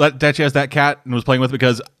that she has that cat and was playing with it?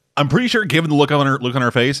 Because I'm pretty sure, given the look on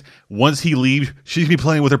her face, once he leaves, she's gonna be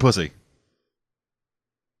playing with her pussy.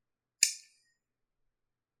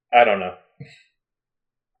 I don't know.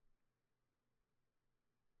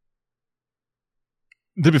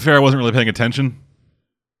 To be fair, I wasn't really paying attention.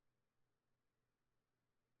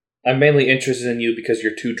 I'm mainly interested in you because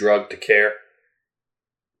you're too drugged to care.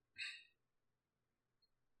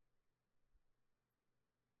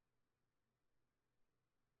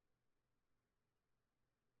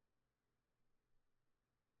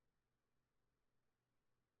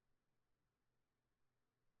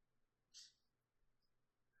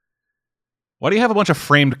 Why do you have a bunch of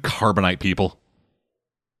framed carbonite people?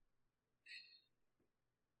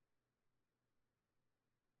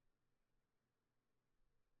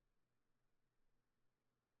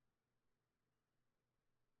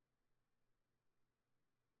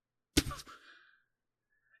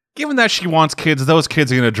 Given that she wants kids, those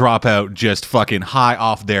kids are going to drop out just fucking high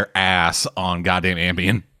off their ass on goddamn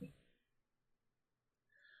Ambien.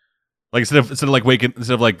 Like instead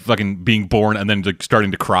of like fucking being born and then like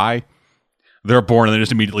starting to cry, they're born and then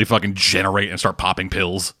just immediately fucking generate and start popping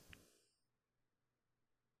pills.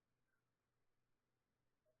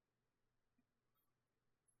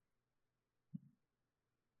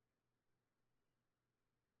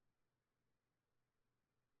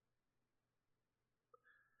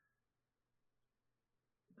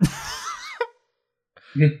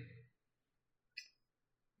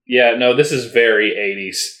 Yeah, no, this is very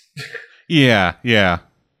 80s. Yeah.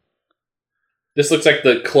 This looks like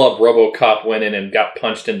the club RoboCop went in and got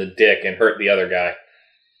punched in the dick and hurt the other guy.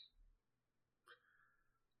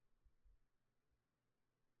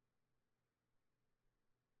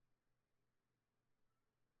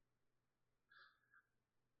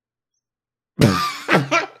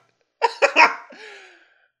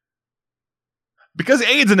 Because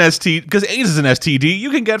AIDS is an STD,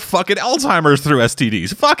 you can get fucking Alzheimer's through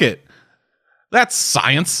STDs. Fuck it. That's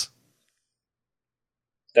science.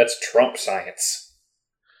 That's Trump science.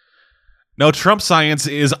 No, Trump science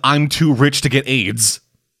is I'm too rich to get AIDS.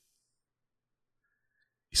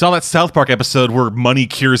 You saw that South Park episode where money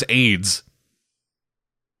cures AIDS.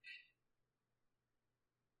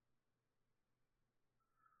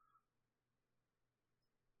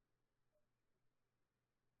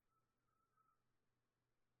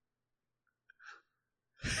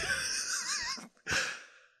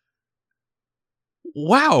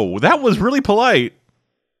 Wow, that was really polite.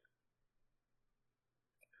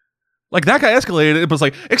 Like, that guy escalated. It was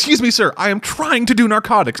like, excuse me, sir, I am trying to do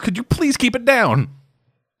narcotics. Could you please keep it down?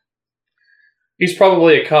 He's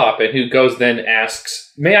probably a cop, and who goes then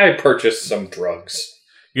asks, may I purchase some drugs?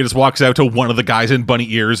 He just walks out to one of the guys in bunny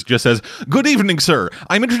ears, just says, good evening, sir.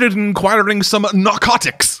 I'm interested in acquiring some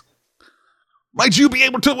narcotics. Might you be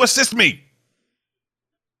able to assist me?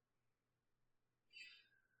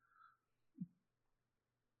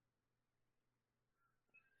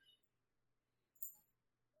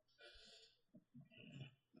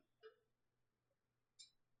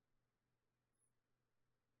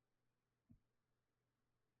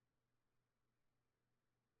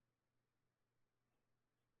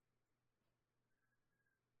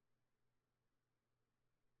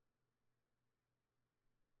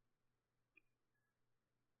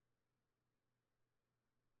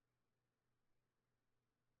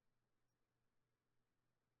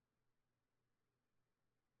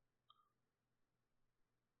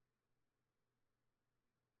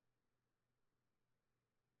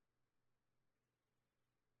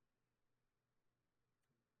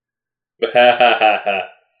 Ha ha ha ha.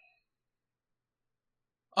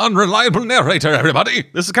 Unreliable narrator, everybody.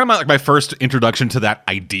 This is kind of like my first introduction to that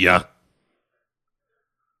idea.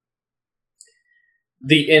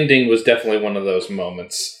 The ending was definitely one of those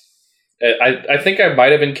moments. I think I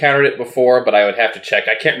might have encountered it before, but I would have to check.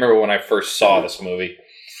 I can't remember when I first saw this movie.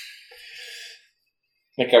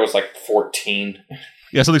 I think I was like 14.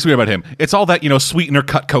 Yeah, something sweet about him. It's all that, sweetener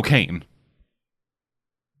cut cocaine.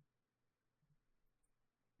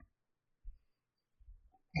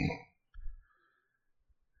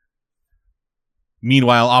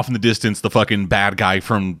 Meanwhile, off in the distance, the fucking bad guy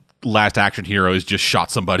from Last Action Hero has just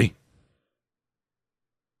shot somebody.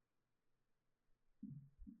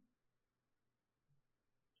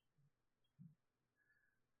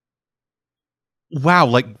 Wow,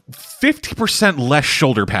 like 50% less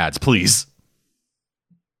shoulder pads, please.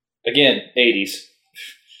 Again, 80s.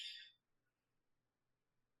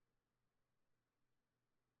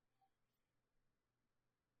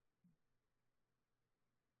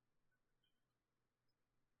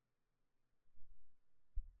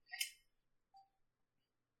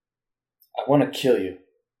 I want to kill you.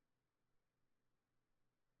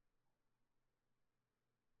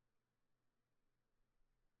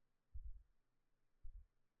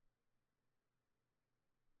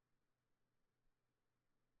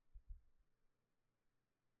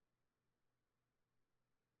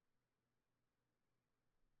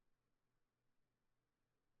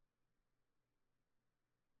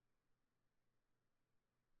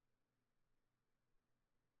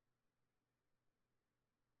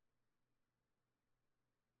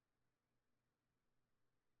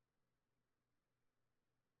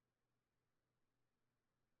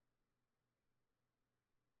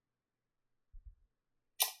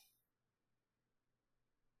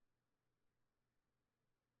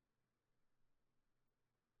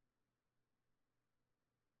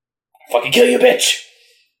 Fucking kill you, bitch!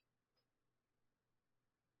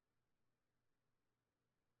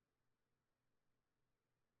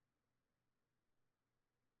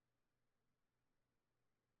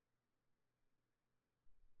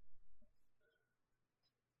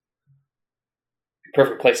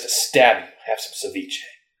 Perfect place to stab you. Have some ceviche.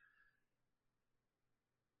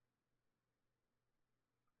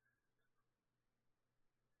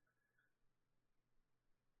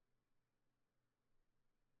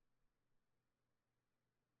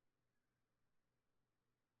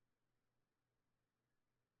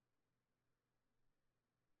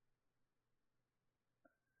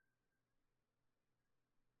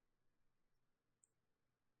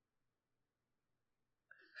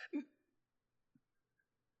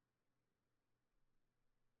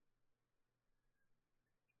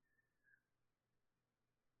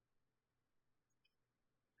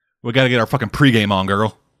 We got to get our fucking pregame on,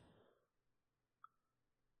 girl.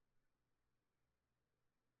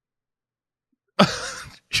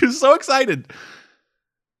 She was so excited.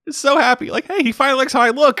 So happy. Like, hey, he finally likes how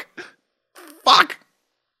I look. Fuck.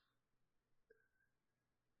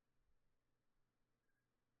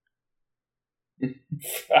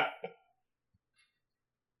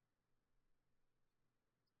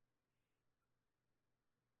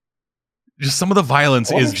 Just some of the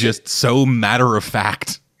violence is just so matter of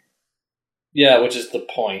fact. Yeah, which is the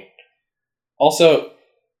point. Also,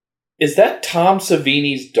 is that Tom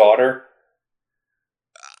Savini's daughter?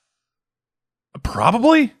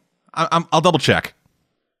 Probably. I'll double check.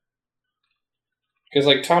 Because,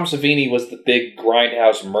 like, Tom Savini was the big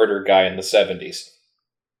grindhouse murder guy in the 70s.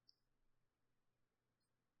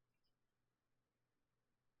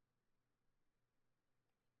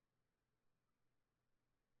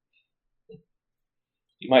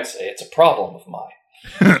 You might say it's a problem of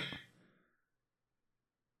mine.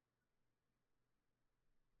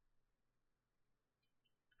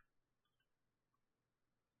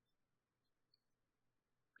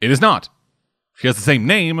 It is not. She has the same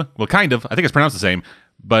name. Well, kind of. I think it's pronounced the same,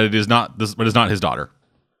 but it is not. But it's not his daughter.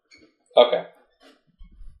 Okay.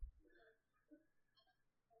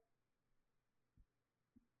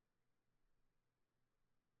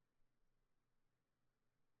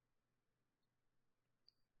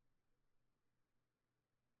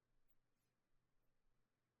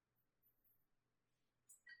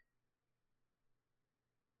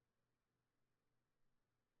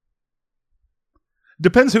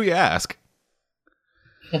 Depends who you ask.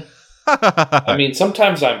 I mean,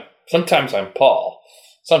 sometimes I'm Paul.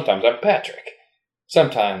 Sometimes I'm Patrick.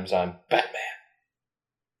 Sometimes I'm Batman.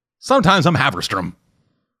 Sometimes I'm Haverstrom.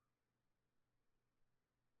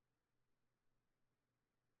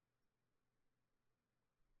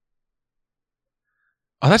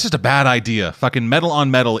 Oh, that's just a bad idea. Fucking metal on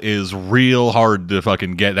metal is real hard to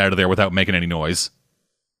fucking get out of there without making any noise.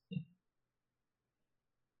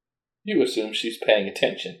 You assume she's paying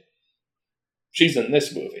attention. She's in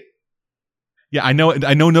this movie. Yeah, I know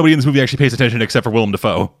nobody in this movie actually pays attention except for Willem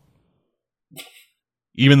Dafoe.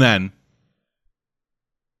 Even then.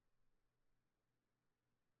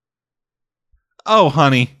 Oh,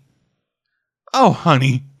 honey. Oh,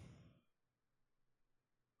 honey.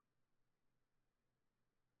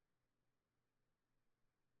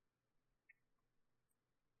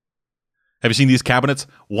 Have you seen these cabinets?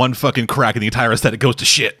 One fucking crack and the entire aesthetic goes to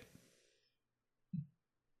shit.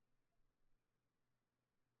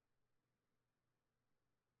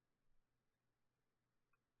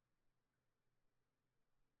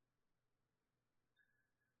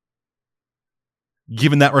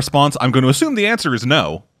 Given that response, I'm going to assume the answer is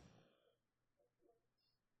no.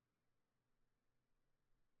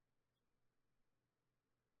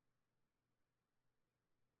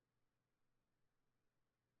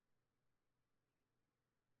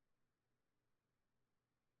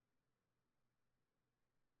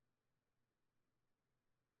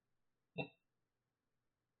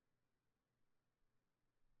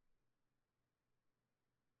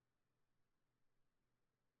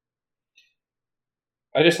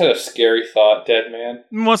 I just had a scary thought, dead man.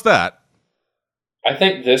 What's that? I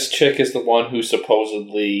think this chick is the one who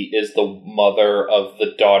supposedly is the mother of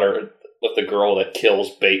the daughter of the girl that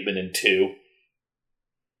kills Bateman in 2.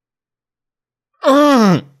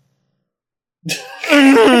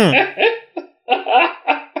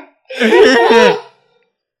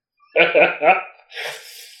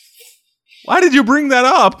 Why did you bring that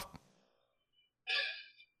up?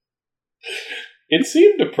 It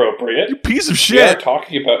seemed appropriate. You piece of We shit. are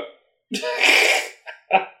talking about...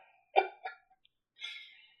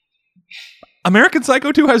 American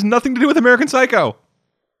Psycho 2 has nothing to do with American Psycho.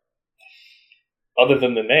 Other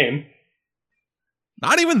than the name.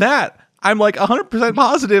 Not even that. I'm like 100%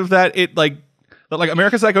 positive that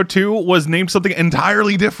American Psycho 2 was named something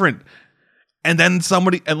entirely different. And then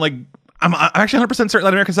I'm actually 100% certain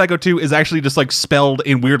that American Psycho 2 is actually just like spelled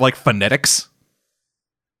in weird like phonetics.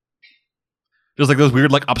 Just like those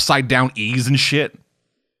weird like upside down E's and shit.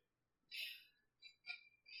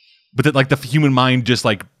 But that like the human mind just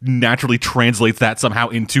like naturally translates that somehow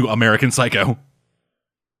into American Psycho.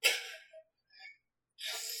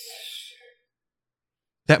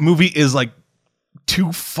 That movie is like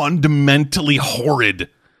too fundamentally horrid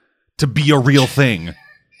to be a real thing.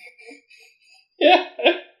 Yeah.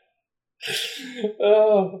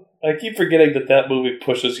 Oh, I keep forgetting that movie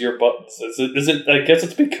pushes your buttons. Is it? I guess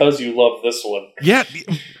it's because you love this one. Yeah,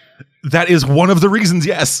 that is one of the reasons,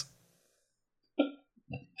 yes.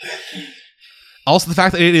 Also, the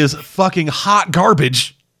fact that it is fucking hot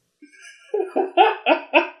garbage.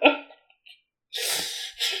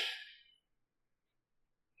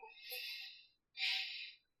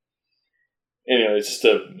 Anyway, it's just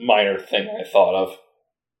a minor thing I thought of.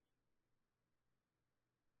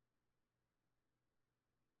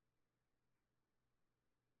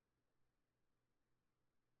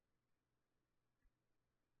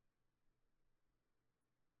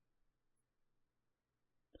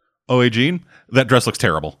 Oh, hey, Gene, that dress looks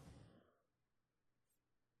terrible.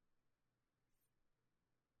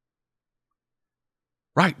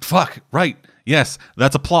 Right, fuck, right. Yes,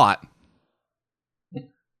 that's a plot.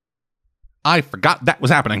 I forgot that was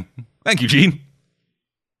happening. Thank you, Gene.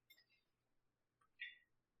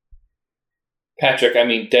 Patrick, I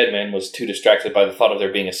mean, Deadman was too distracted by the thought of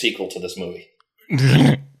there being a sequel to this movie.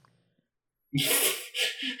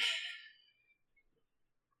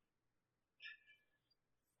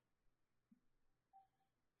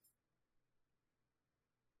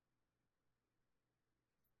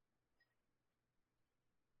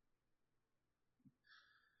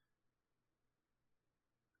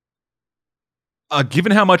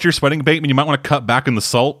 Given how much you're sweating, Bateman, you might want to cut back in the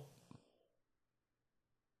salt.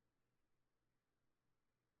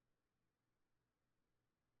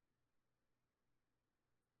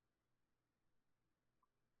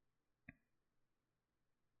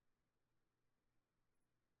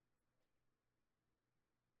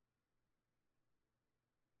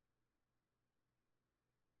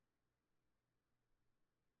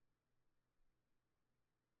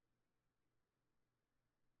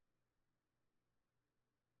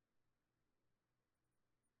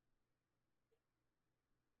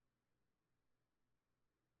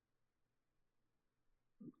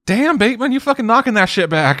 Damn, Bateman, you fucking knocking that shit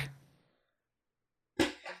back.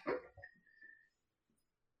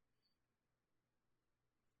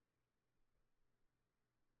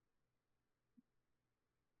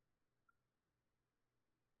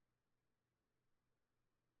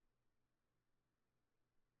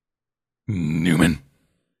 Newman.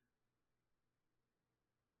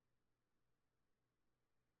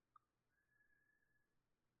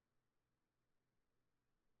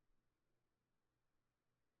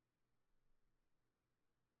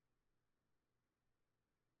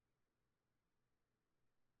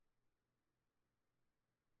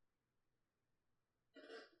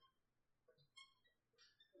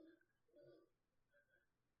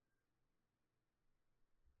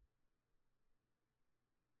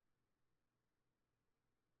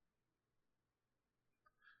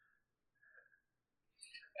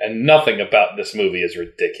 And nothing about this movie is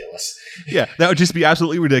ridiculous. Yeah, that would just be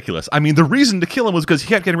absolutely ridiculous. I mean, the reason to kill him was because he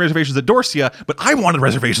kept getting reservations at Dorsia, but I wanted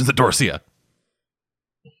reservations at Dorsia.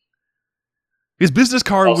 His business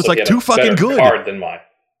card Also, was like he had too a fucking better good. card than mine.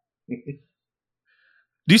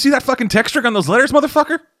 Do you see that fucking texture on those letters,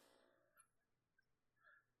 motherfucker?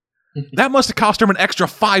 That must have cost him an extra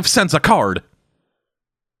 5 cents a card.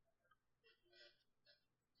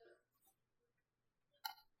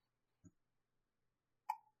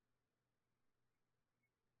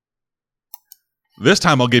 This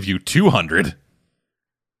time I'll give you 200.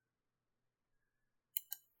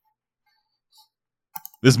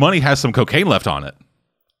 This money has some cocaine left on it.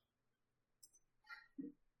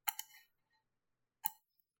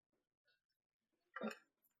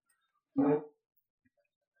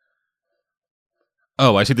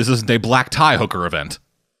 Oh, I see this isn't a black tie hooker event.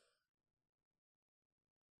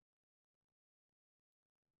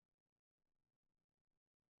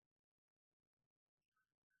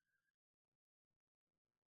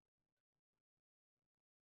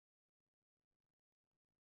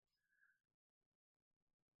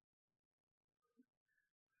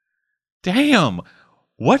 Damn.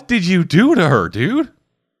 What did you do to her, dude?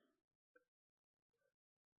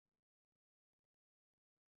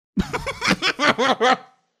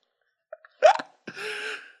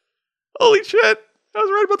 Holy shit. I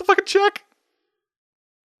was right about the fucking check.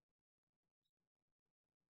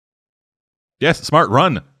 Yes, smart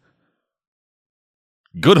run.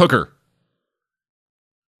 Good hooker.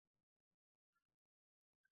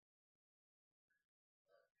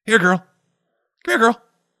 Here, girl. Come here, girl.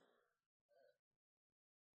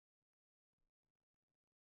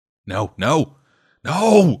 No, no,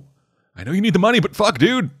 no. I know you need the money, but fuck,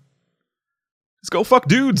 dude. Let's go fuck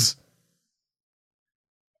dudes.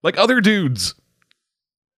 Like other dudes.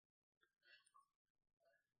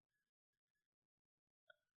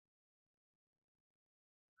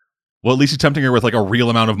 Well, at least he's tempting her with like a real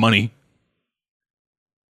amount of money.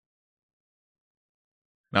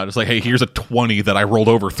 Not just like, hey, here's a 20 that I rolled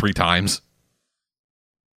over 3 times.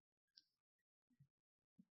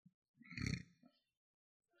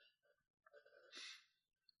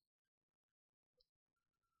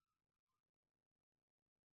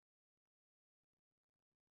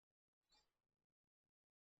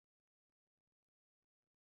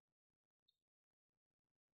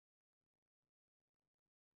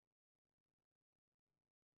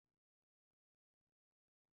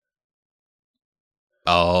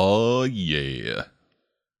 Oh, yeah.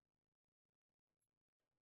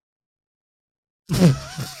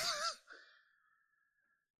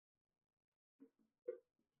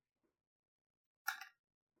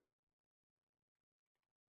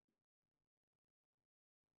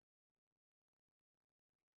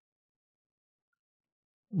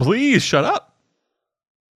 Please shut up.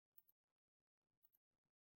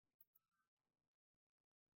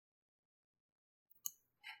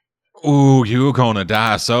 Ooh, you gonna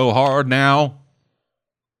die so hard now.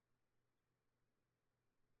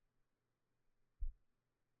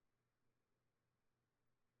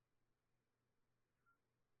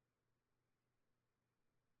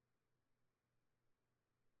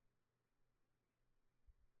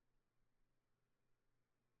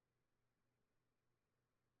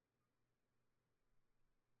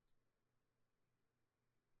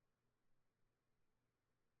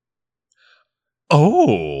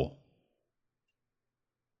 Oh.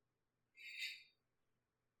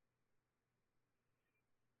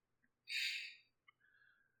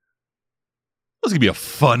 This is gonna be a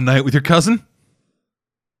fun night with your cousin.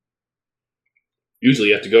 Usually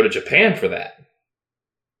you have to go to Japan for that.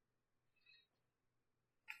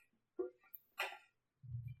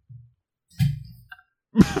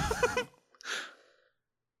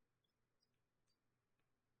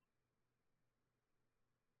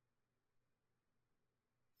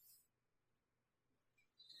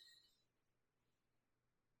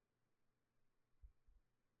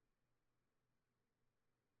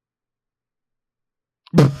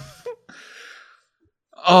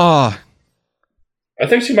 Oh, I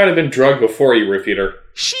think she might have been drugged before you roofied her.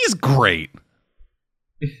 she's great.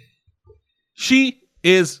 She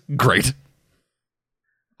is great.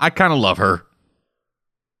 I kind of love her.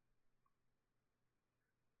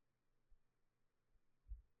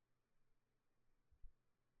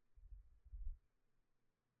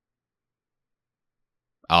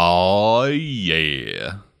 Oh,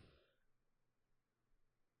 yeah.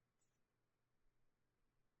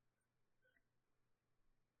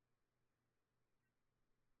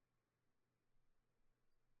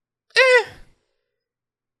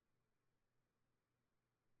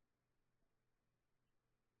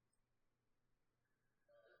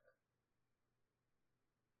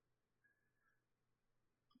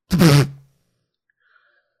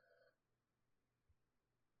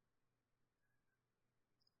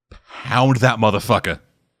 Hound that motherfucker.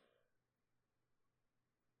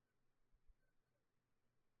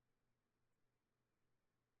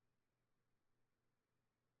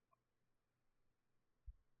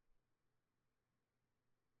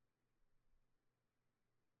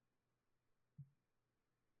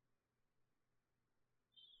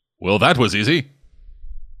 Well, that was easy.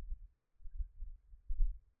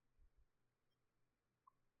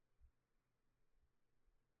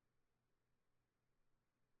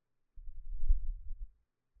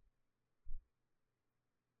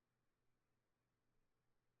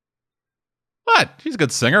 What? She's a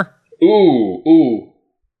good singer. Ooh.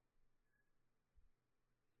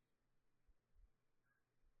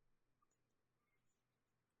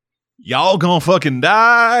 Y'all gonna fucking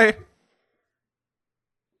die.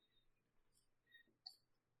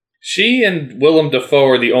 She and Willem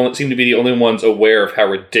Dafoe seem to be the only ones aware of how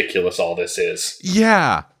ridiculous all this is.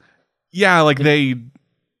 Yeah. Yeah, like they...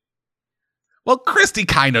 Well, Christy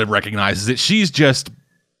kind of recognizes it. She just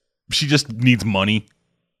needs money.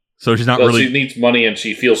 So she's not really... She needs money and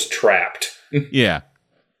she feels trapped. Yeah.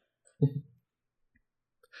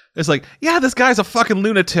 It's like, yeah, this guy's a fucking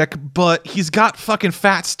lunatic, but he's got fucking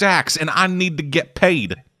fat stacks and I need to get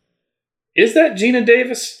paid. Is that Gina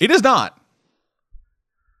Davis? It is not.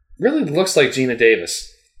 Really looks like Gina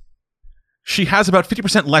Davis. She has about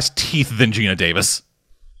 50% less teeth than Gina Davis.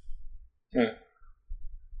 Huh.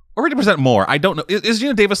 Or 50% more. I don't know. Is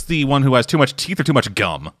Gina Davis the one who has too much teeth or too much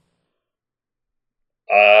gum?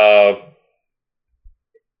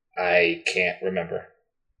 I can't remember.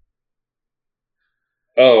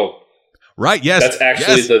 Oh. Right, yes. That's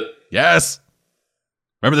actually Yes.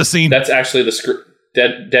 Remember the scene? That's actually the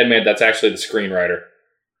Dead Man, that's actually the screenwriter.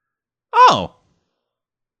 Oh.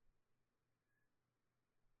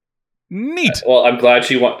 Neat. Well, I'm glad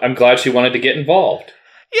she wanted to get involved.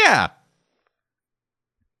 Yeah.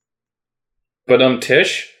 But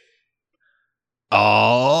Tish?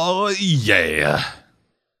 Oh, yeah.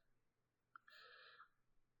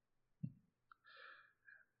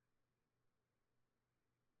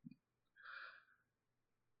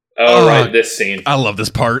 Oh, right, this scene. I love this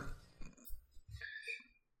part.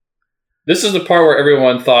 This is the part where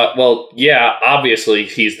everyone thought, well, yeah, obviously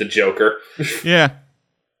he's the Joker. Yeah.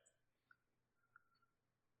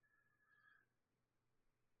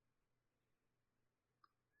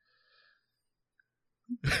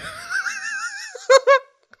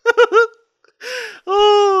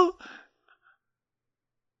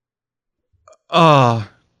 Oh.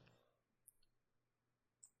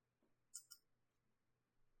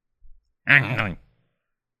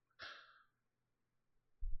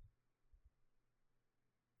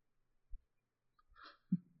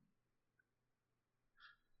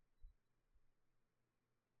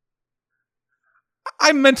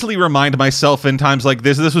 I mentally remind myself in times like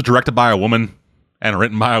this was directed by a woman and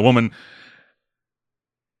written by a woman.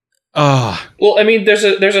 Well, I mean, there's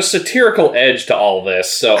a satirical edge to all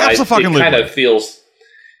this, so it kind of feels...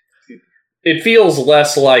 It feels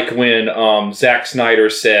less like when Zack Snyder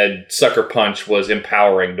said Sucker Punch was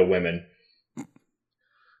empowering to women.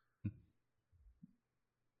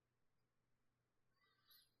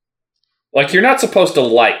 Like, you're not supposed to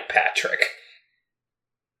like Patrick.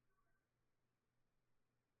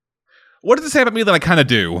 What does it say about me that I kind of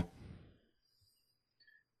do?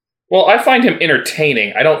 Well, I find him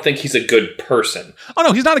entertaining. I don't think he's a good person. Oh,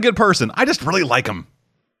 no, he's not a good person. I just really like him.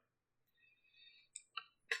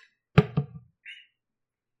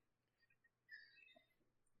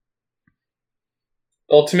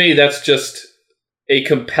 Well, to me, that's just a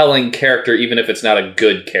compelling character, even if it's not a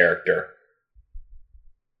good character.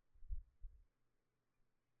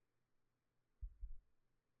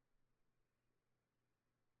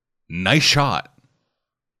 Nice shot.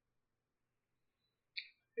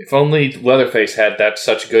 If only Leatherface had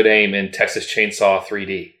such good aim in Texas Chainsaw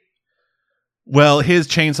 3D. Well, his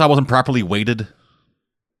chainsaw wasn't properly weighted.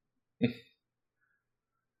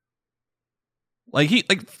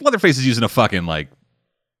 Leatherface is using a fucking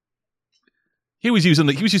he was using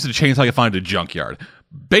the chainsaw you find at a junkyard.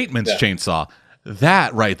 Bateman's chainsaw,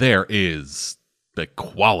 that right there is the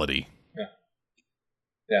quality.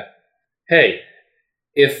 Yeah. Hey,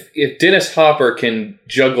 if Dennis Hopper can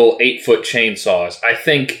juggle 8-foot chainsaws, I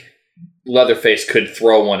think Leatherface could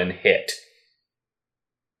throw one and hit.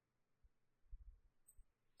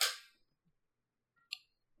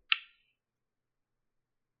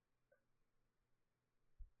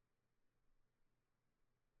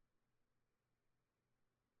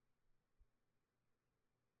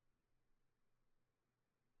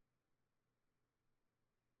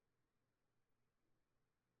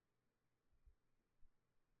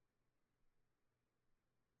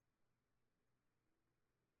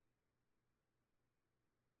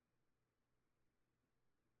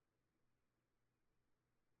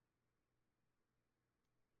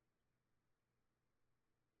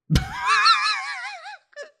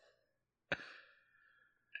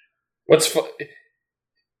 What's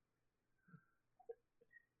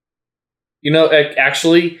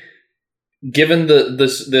actually, given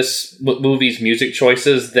this movie's music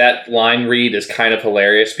choices, that line read is kind of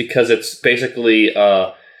hilarious because it's basically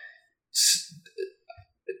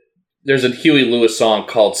there's a Huey Lewis song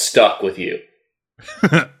called "Stuck with You."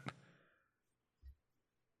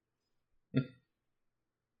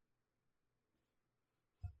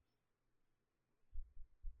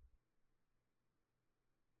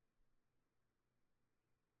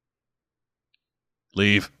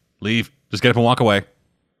 Leave. Leave. Just get up and walk away.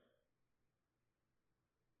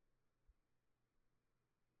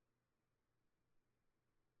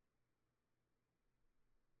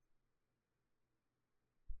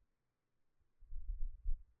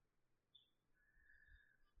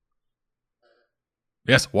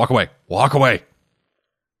 Yes, walk away. Walk away.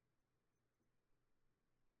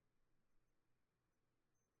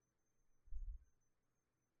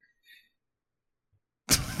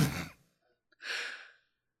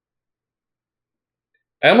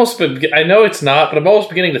 I know it's not, but I'm almost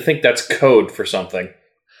beginning to think that's code for something.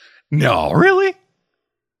 No, really?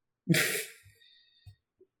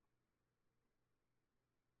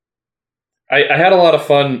 I had a lot of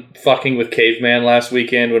fun fucking with Caveman last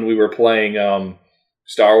weekend when we were playing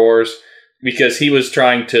Star Wars, because he was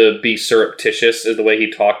trying to be surreptitious in the way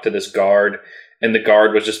he talked to this guard, and the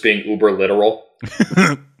guard was just being uber literal.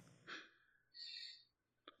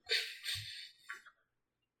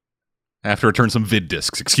 I have to return some vid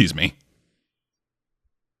discs, excuse me.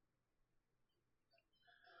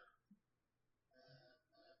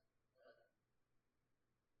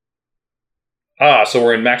 Ah, so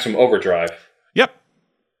we're in maximum overdrive. Yep.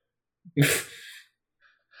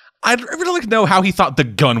 I'd really like to know how he thought the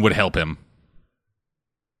gun would help him.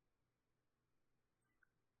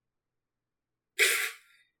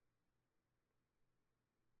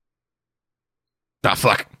 Ah,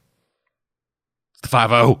 fuck. It's the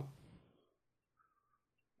 5-0.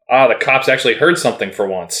 Ah, the cops actually heard something for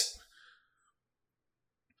once.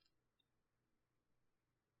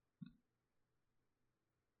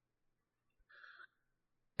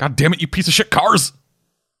 God damn it, you piece of shit cars!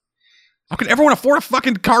 How can everyone afford a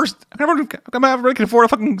fucking car? How come everyone can afford a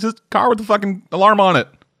fucking car with a fucking alarm on it?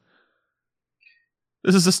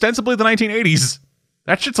 This is ostensibly the 1980s.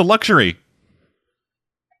 That shit's a luxury.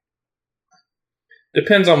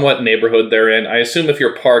 Depends on what neighborhood they're in. I assume if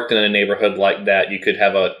you're parked in a neighborhood like that, you could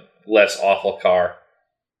have a less awful car.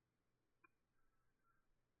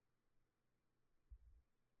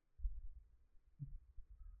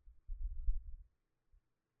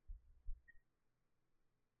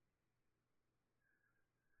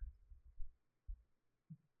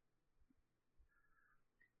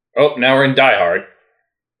 Oh, now we're in Die Hard.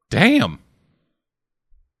 Damn.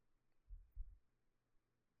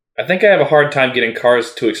 I think I have a hard time getting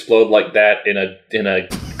cars to explode like that in a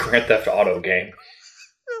Grand Theft Auto game.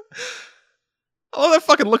 Oh, that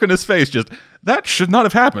fucking look on his face, just, that should not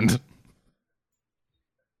have happened.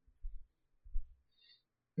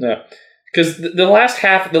 No. Because the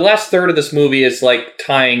last third of this movie is like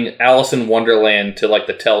tying Alice in Wonderland to like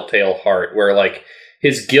the Telltale Heart, where like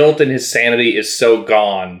his guilt and his sanity is so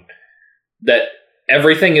gone that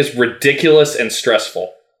everything is ridiculous and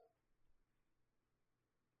stressful.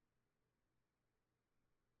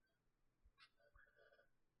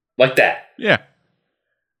 Like that. Yeah.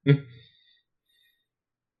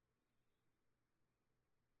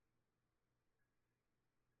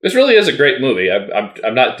 This really is a great movie.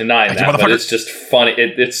 I'm not denying that, but it's just funny.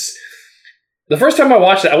 It's the first time I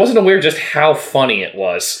watched it, I wasn't aware just how funny it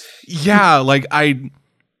was. Yeah, like I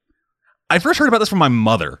first heard about this from my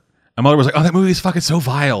mother. My mother was like, "Oh, that movie is fucking so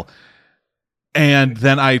vile," and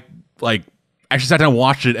then I like actually sat down and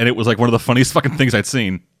watched it, and it was like one of the funniest fucking things I'd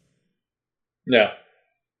seen. Yeah.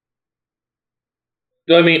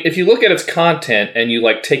 I mean, if you look at its content and you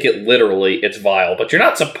like take it literally, it's vile, but you're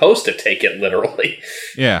not supposed to take it literally.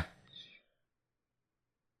 Yeah.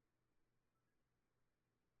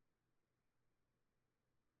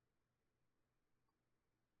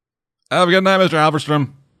 Have a good night, Mr.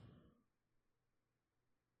 Halberstrom.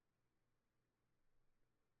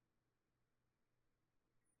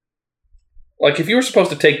 Like, if you were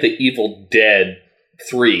supposed to take the Evil Dead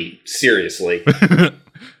 3 seriously,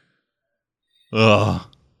 Ugh.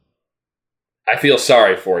 I feel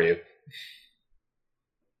sorry for you.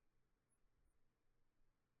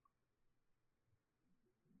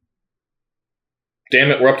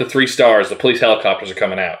 Damn it, we're up to 3 stars. The police helicopters are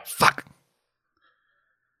coming out. Fuck.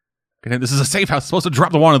 Okay, this is a safe house. It's supposed to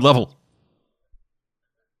drop the wanted level.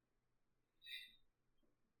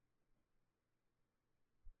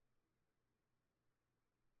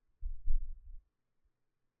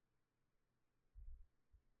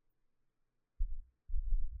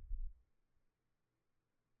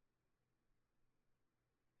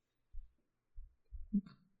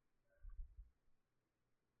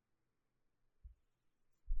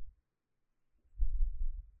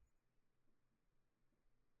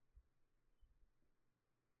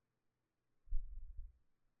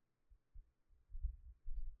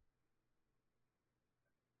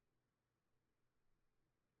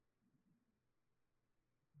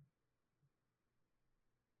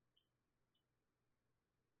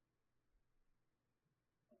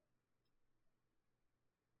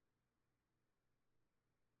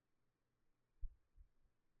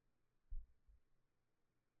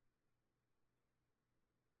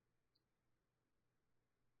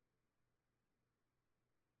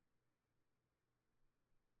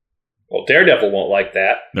 Well, Daredevil won't like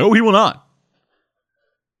that. No, he will not.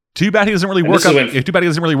 Too bad he doesn't really work up. Too bad he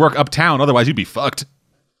doesn't really work uptown. Otherwise, you'd be fucked.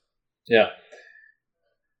 Yeah.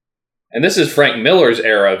 And this is Frank Miller's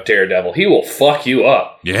era of Daredevil. He will fuck you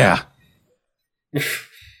up. Yeah.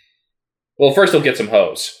 Well, first he'll get some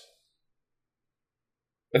hoes.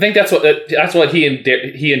 I think that's what he and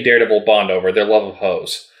Daredevil bond over, their love of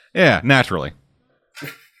hoes. Yeah, naturally.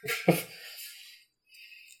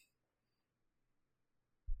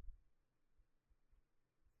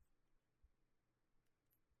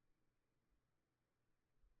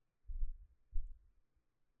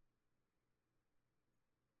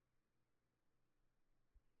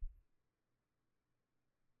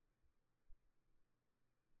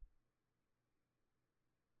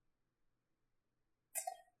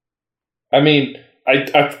 I mean,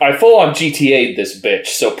 I full on GTA'd this bitch,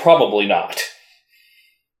 so probably not.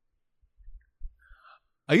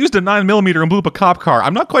 I used a 9mm and blew up a cop car.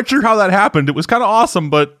 I'm not quite sure how that happened. It was kind of awesome,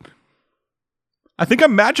 but I think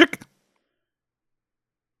I'm magic.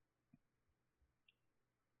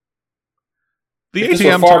 The if ATM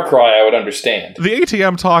this were Far Cry, I would understand. The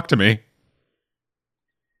ATM talked to me.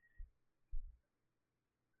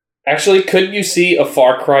 Actually, couldn't you see a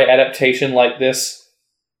Far Cry adaptation like this?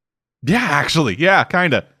 Yeah, actually. Yeah,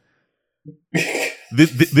 kind of.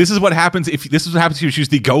 This is what happens if you choose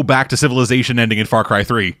the go back to civilization ending in Far Cry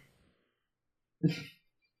 3.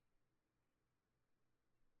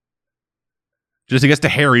 Just he gets to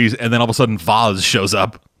Harry's and then all of a sudden Vaz shows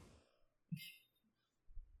up.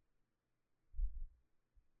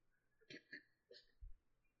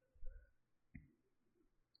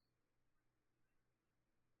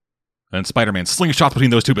 And Spider-Man slingshots between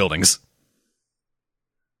those two buildings.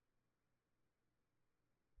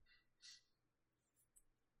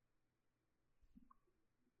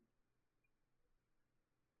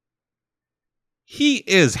 He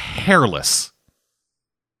is hairless.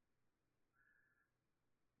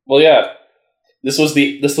 Well, yeah. This was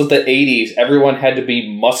the 80s. Everyone had to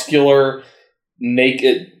be muscular,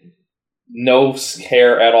 naked, no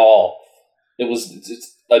hair at all.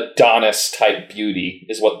 It's Adonis type beauty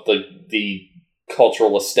is what the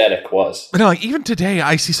cultural aesthetic was. But no, like even today,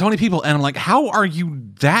 I see so many people, and I'm like, how are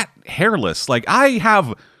you that hairless? Like there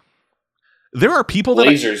are people that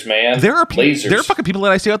lasers, man. There are fucking people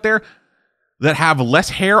that I see out there that have less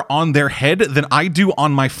hair on their head than I do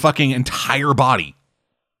on my fucking entire body.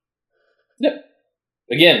 Yep.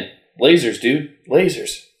 Again, lasers, dude.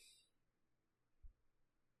 Lasers.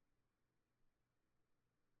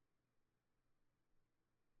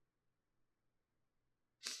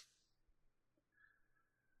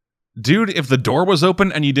 Dude, if the door was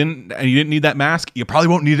open and you didn't need that mask, you probably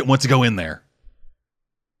won't need it once you go in there.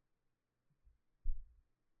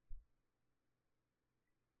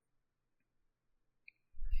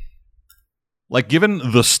 Like,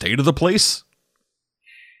 given the state of the place,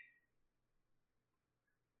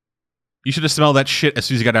 you should have smelled that shit as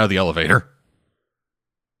soon as you got out of the elevator.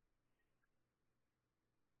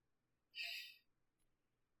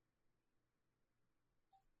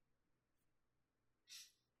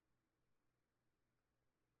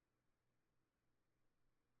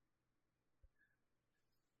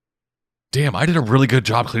 Damn, I did a really good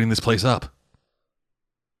job cleaning this place up.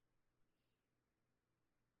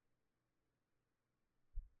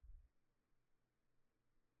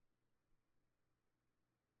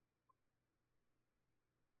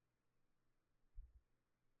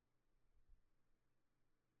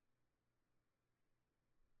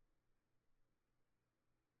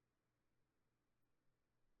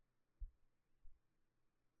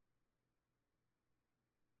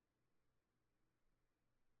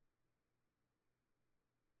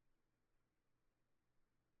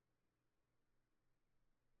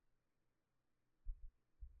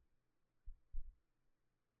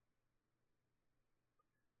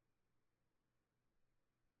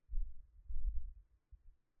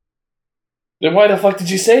 Then why the fuck did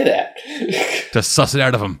you say that? To suss it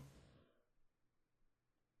out of him.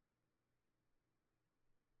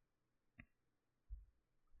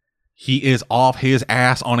 He is off his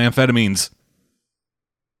ass on amphetamines.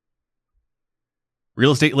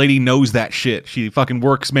 Real estate lady knows that shit. She fucking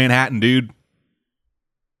works Manhattan, dude.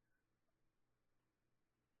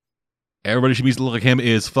 Everybody she meets to look like him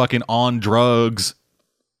is fucking on drugs.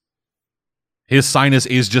 His sinus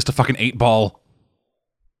is just a fucking 8-ball.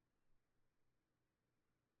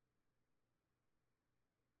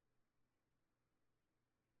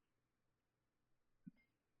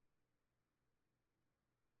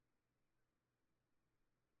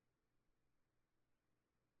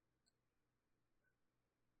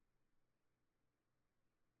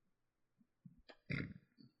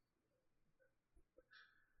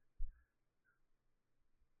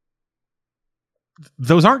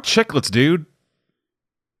 Those aren't chiclets, dude.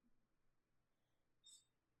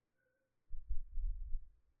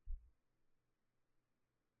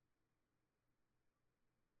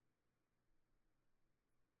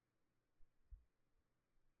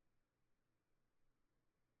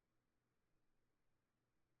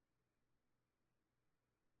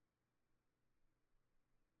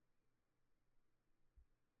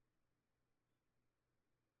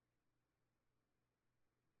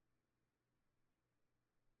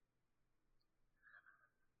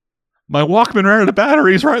 My Walkman ran out of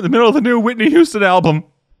batteries right in the middle of the new Whitney Houston album.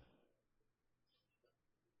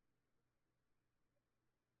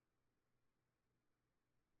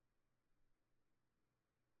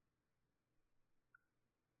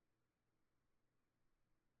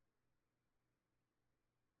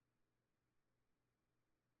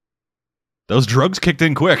 Those drugs kicked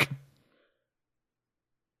in quick.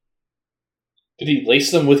 Did he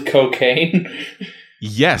lace them with cocaine?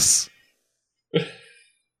 Yes.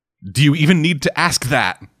 Do you even need to ask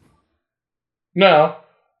that? No.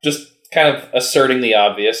 Just kind of asserting the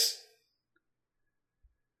obvious.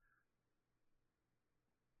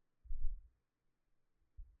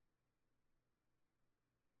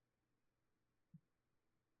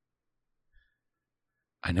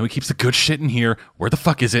 I know he keeps the good shit in here. Where the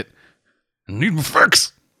fuck is it? I need my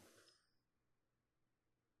fix.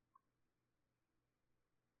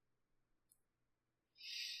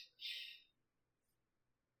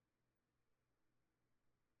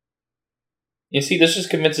 You see, this just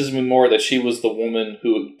convinces me more that she was the woman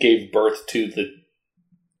who gave birth to the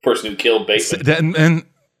person who killed Bateman. And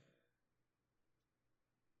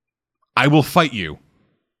I will fight you.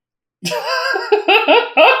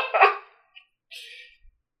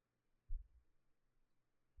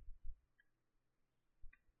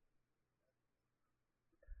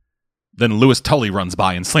 Then Louis Tully runs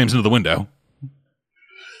by and slams into the window.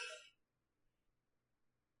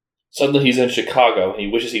 Suddenly he's in Chicago and he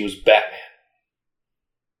wishes he was Batman.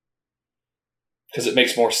 Because it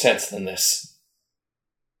makes more sense than this.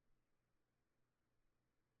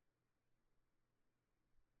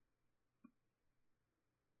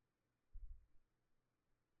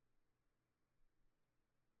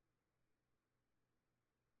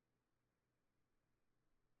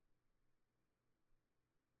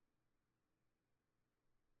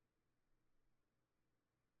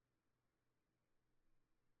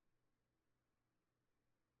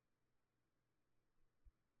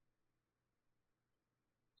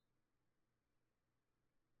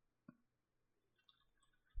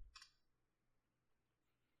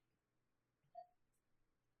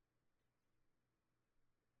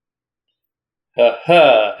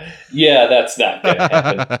 Yeah, that's not going to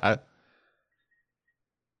happen.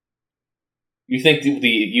 You think the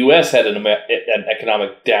U.S. had an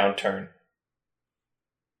economic downturn?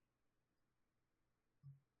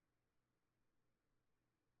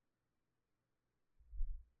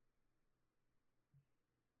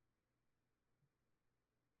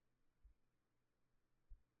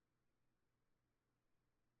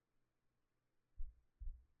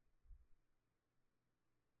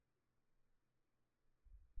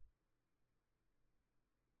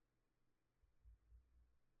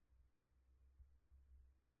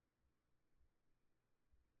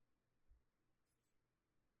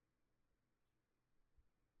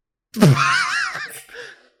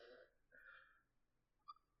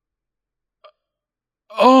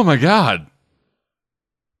 Oh my god.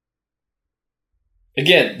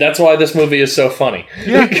 Again, that's why this movie is so funny.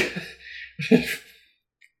 Yeah.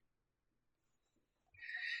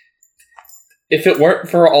 If it weren't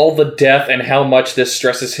for all the death and how much this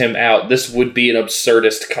stresses him out, this would be an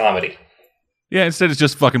absurdist comedy. Yeah, instead it's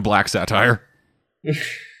just fucking black satire.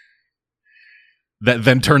 That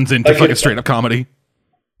then turns into fucking straight up comedy.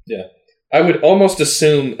 Yeah. I would almost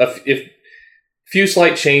assume if few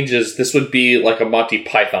slight changes, this would be like a Monty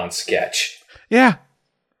Python sketch. Yeah.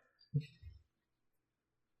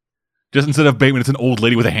 Just instead of Bateman, it's an old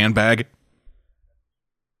lady with a handbag.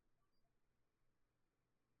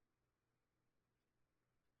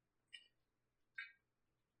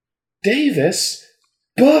 Davis,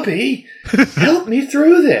 Bubby, help me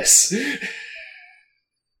through this.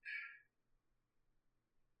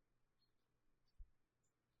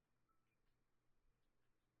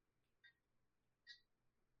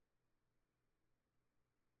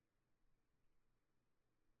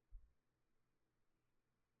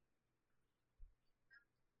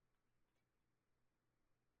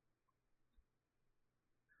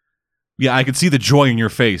 Yeah, I could see the joy in your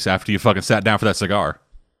face after you fucking sat down for that cigar.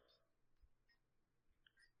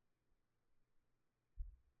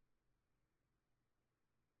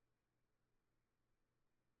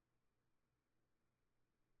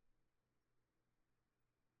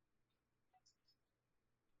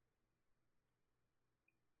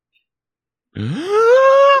 What?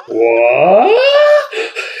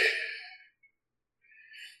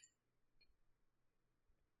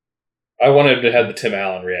 I wanted to have the Tim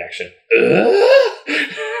Allen reaction.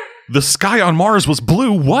 The sky on Mars was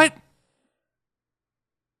blue. What?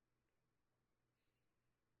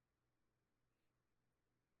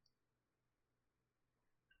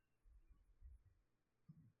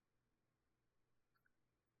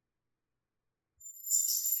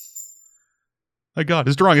 My God,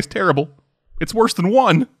 his drawing is terrible. It's worse than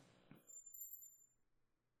one.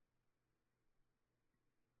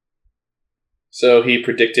 So he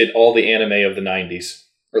predicted all the anime of the 90s,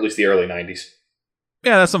 or at least the early 90s.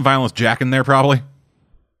 Yeah, that's some Violence Jack in there, probably.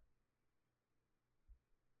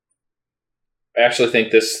 I actually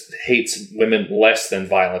think this hates women less than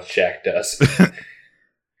Violence Jack does.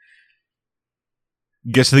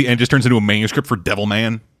 Gets to the end, just turns into a manuscript for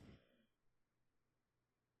Devilman.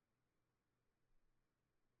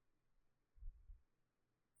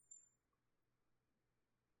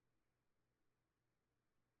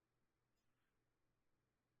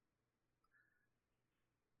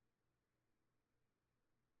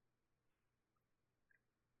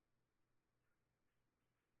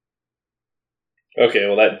 Okay,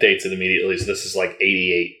 well, that dates it immediately, so this is like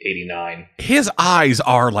 88, 89. His eyes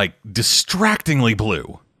are, like, distractingly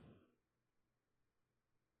blue.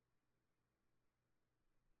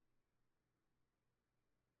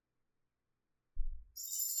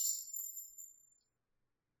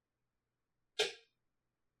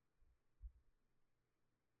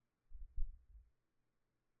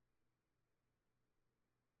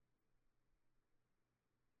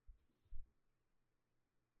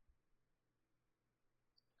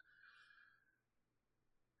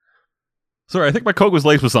 Sorry, I think my Coke was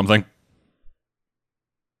laced with something.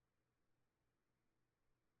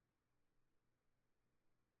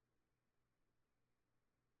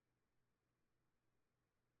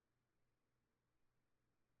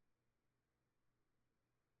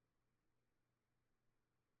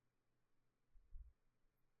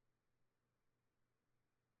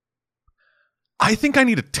 I think I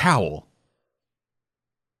need a towel.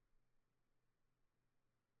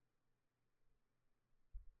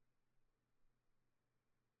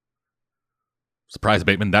 Surprise,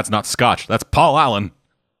 Bateman, that's not Scotch. That's Paul Allen.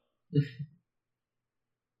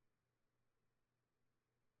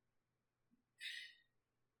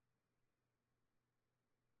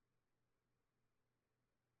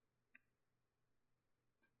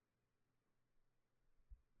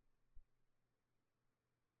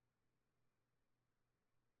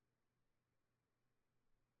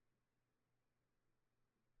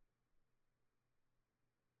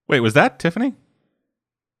 Wait, was that Tiffany?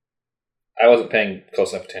 I wasn't paying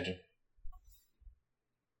close enough attention.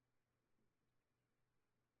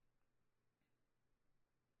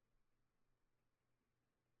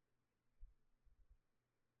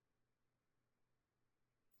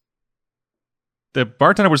 The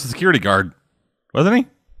bartender was the security guard, wasn't he?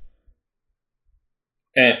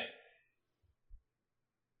 Eh.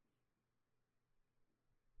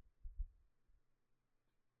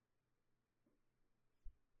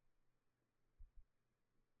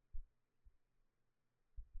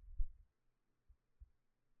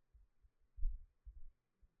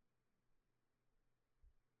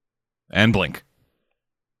 And blink.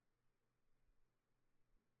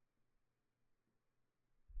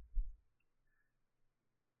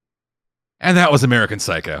 And that was American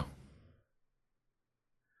Psycho.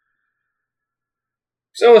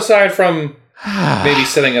 So aside from maybe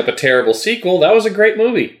setting up a terrible sequel, that was a great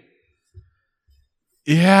movie.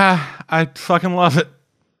 Yeah, I fucking love it.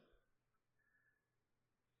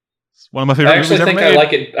 It's one of my favorite I actually movies think ever made. I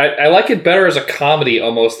like it. I like it better as a comedy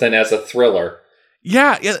almost than as a thriller.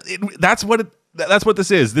 Yeah, that's what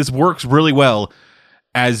this is. This works really well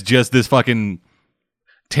as just this fucking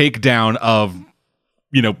takedown of,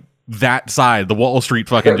 you know, that side, the Wall Street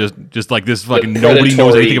fucking just like this fucking nobody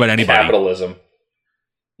knows anything about anybody. Capitalism.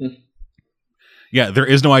 Yeah, there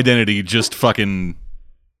is no identity, just fucking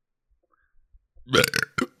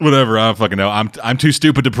whatever. I don't fucking know. I'm too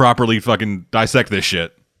stupid to properly fucking dissect this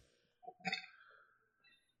shit.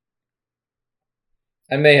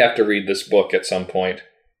 I may have to read this book at some point.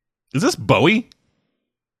 Is this Bowie?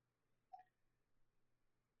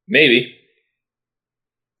 Maybe.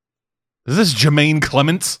 Is this Jermaine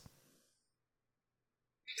Clements?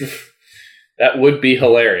 That would be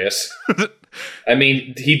hilarious. I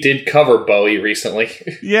mean, he did cover Bowie recently.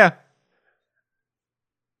 Yeah.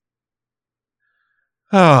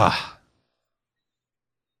 Ah.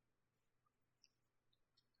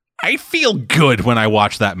 I feel good when I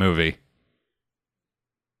watch that movie.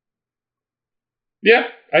 Yeah,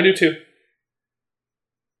 I do too.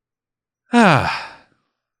 Thank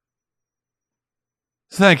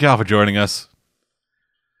y'all for joining us.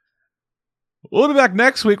 We'll be back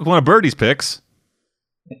next week with one of Birdie's picks.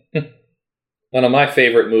 One of my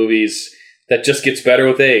favorite movies that just gets better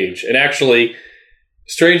with age. And actually,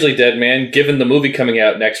 strangely, Dead Man, given the movie coming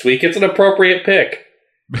out next week, it's an appropriate pick.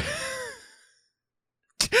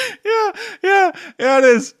 Yeah, it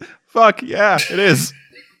is. Fuck, yeah, it is.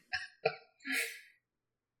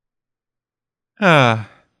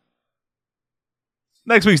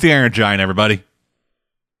 Next week's the Iron Giant, everybody.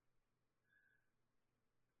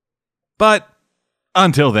 But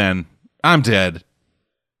until then, I'm Ted.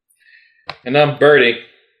 And I'm Birdie.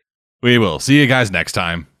 We will see you guys next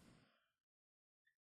time.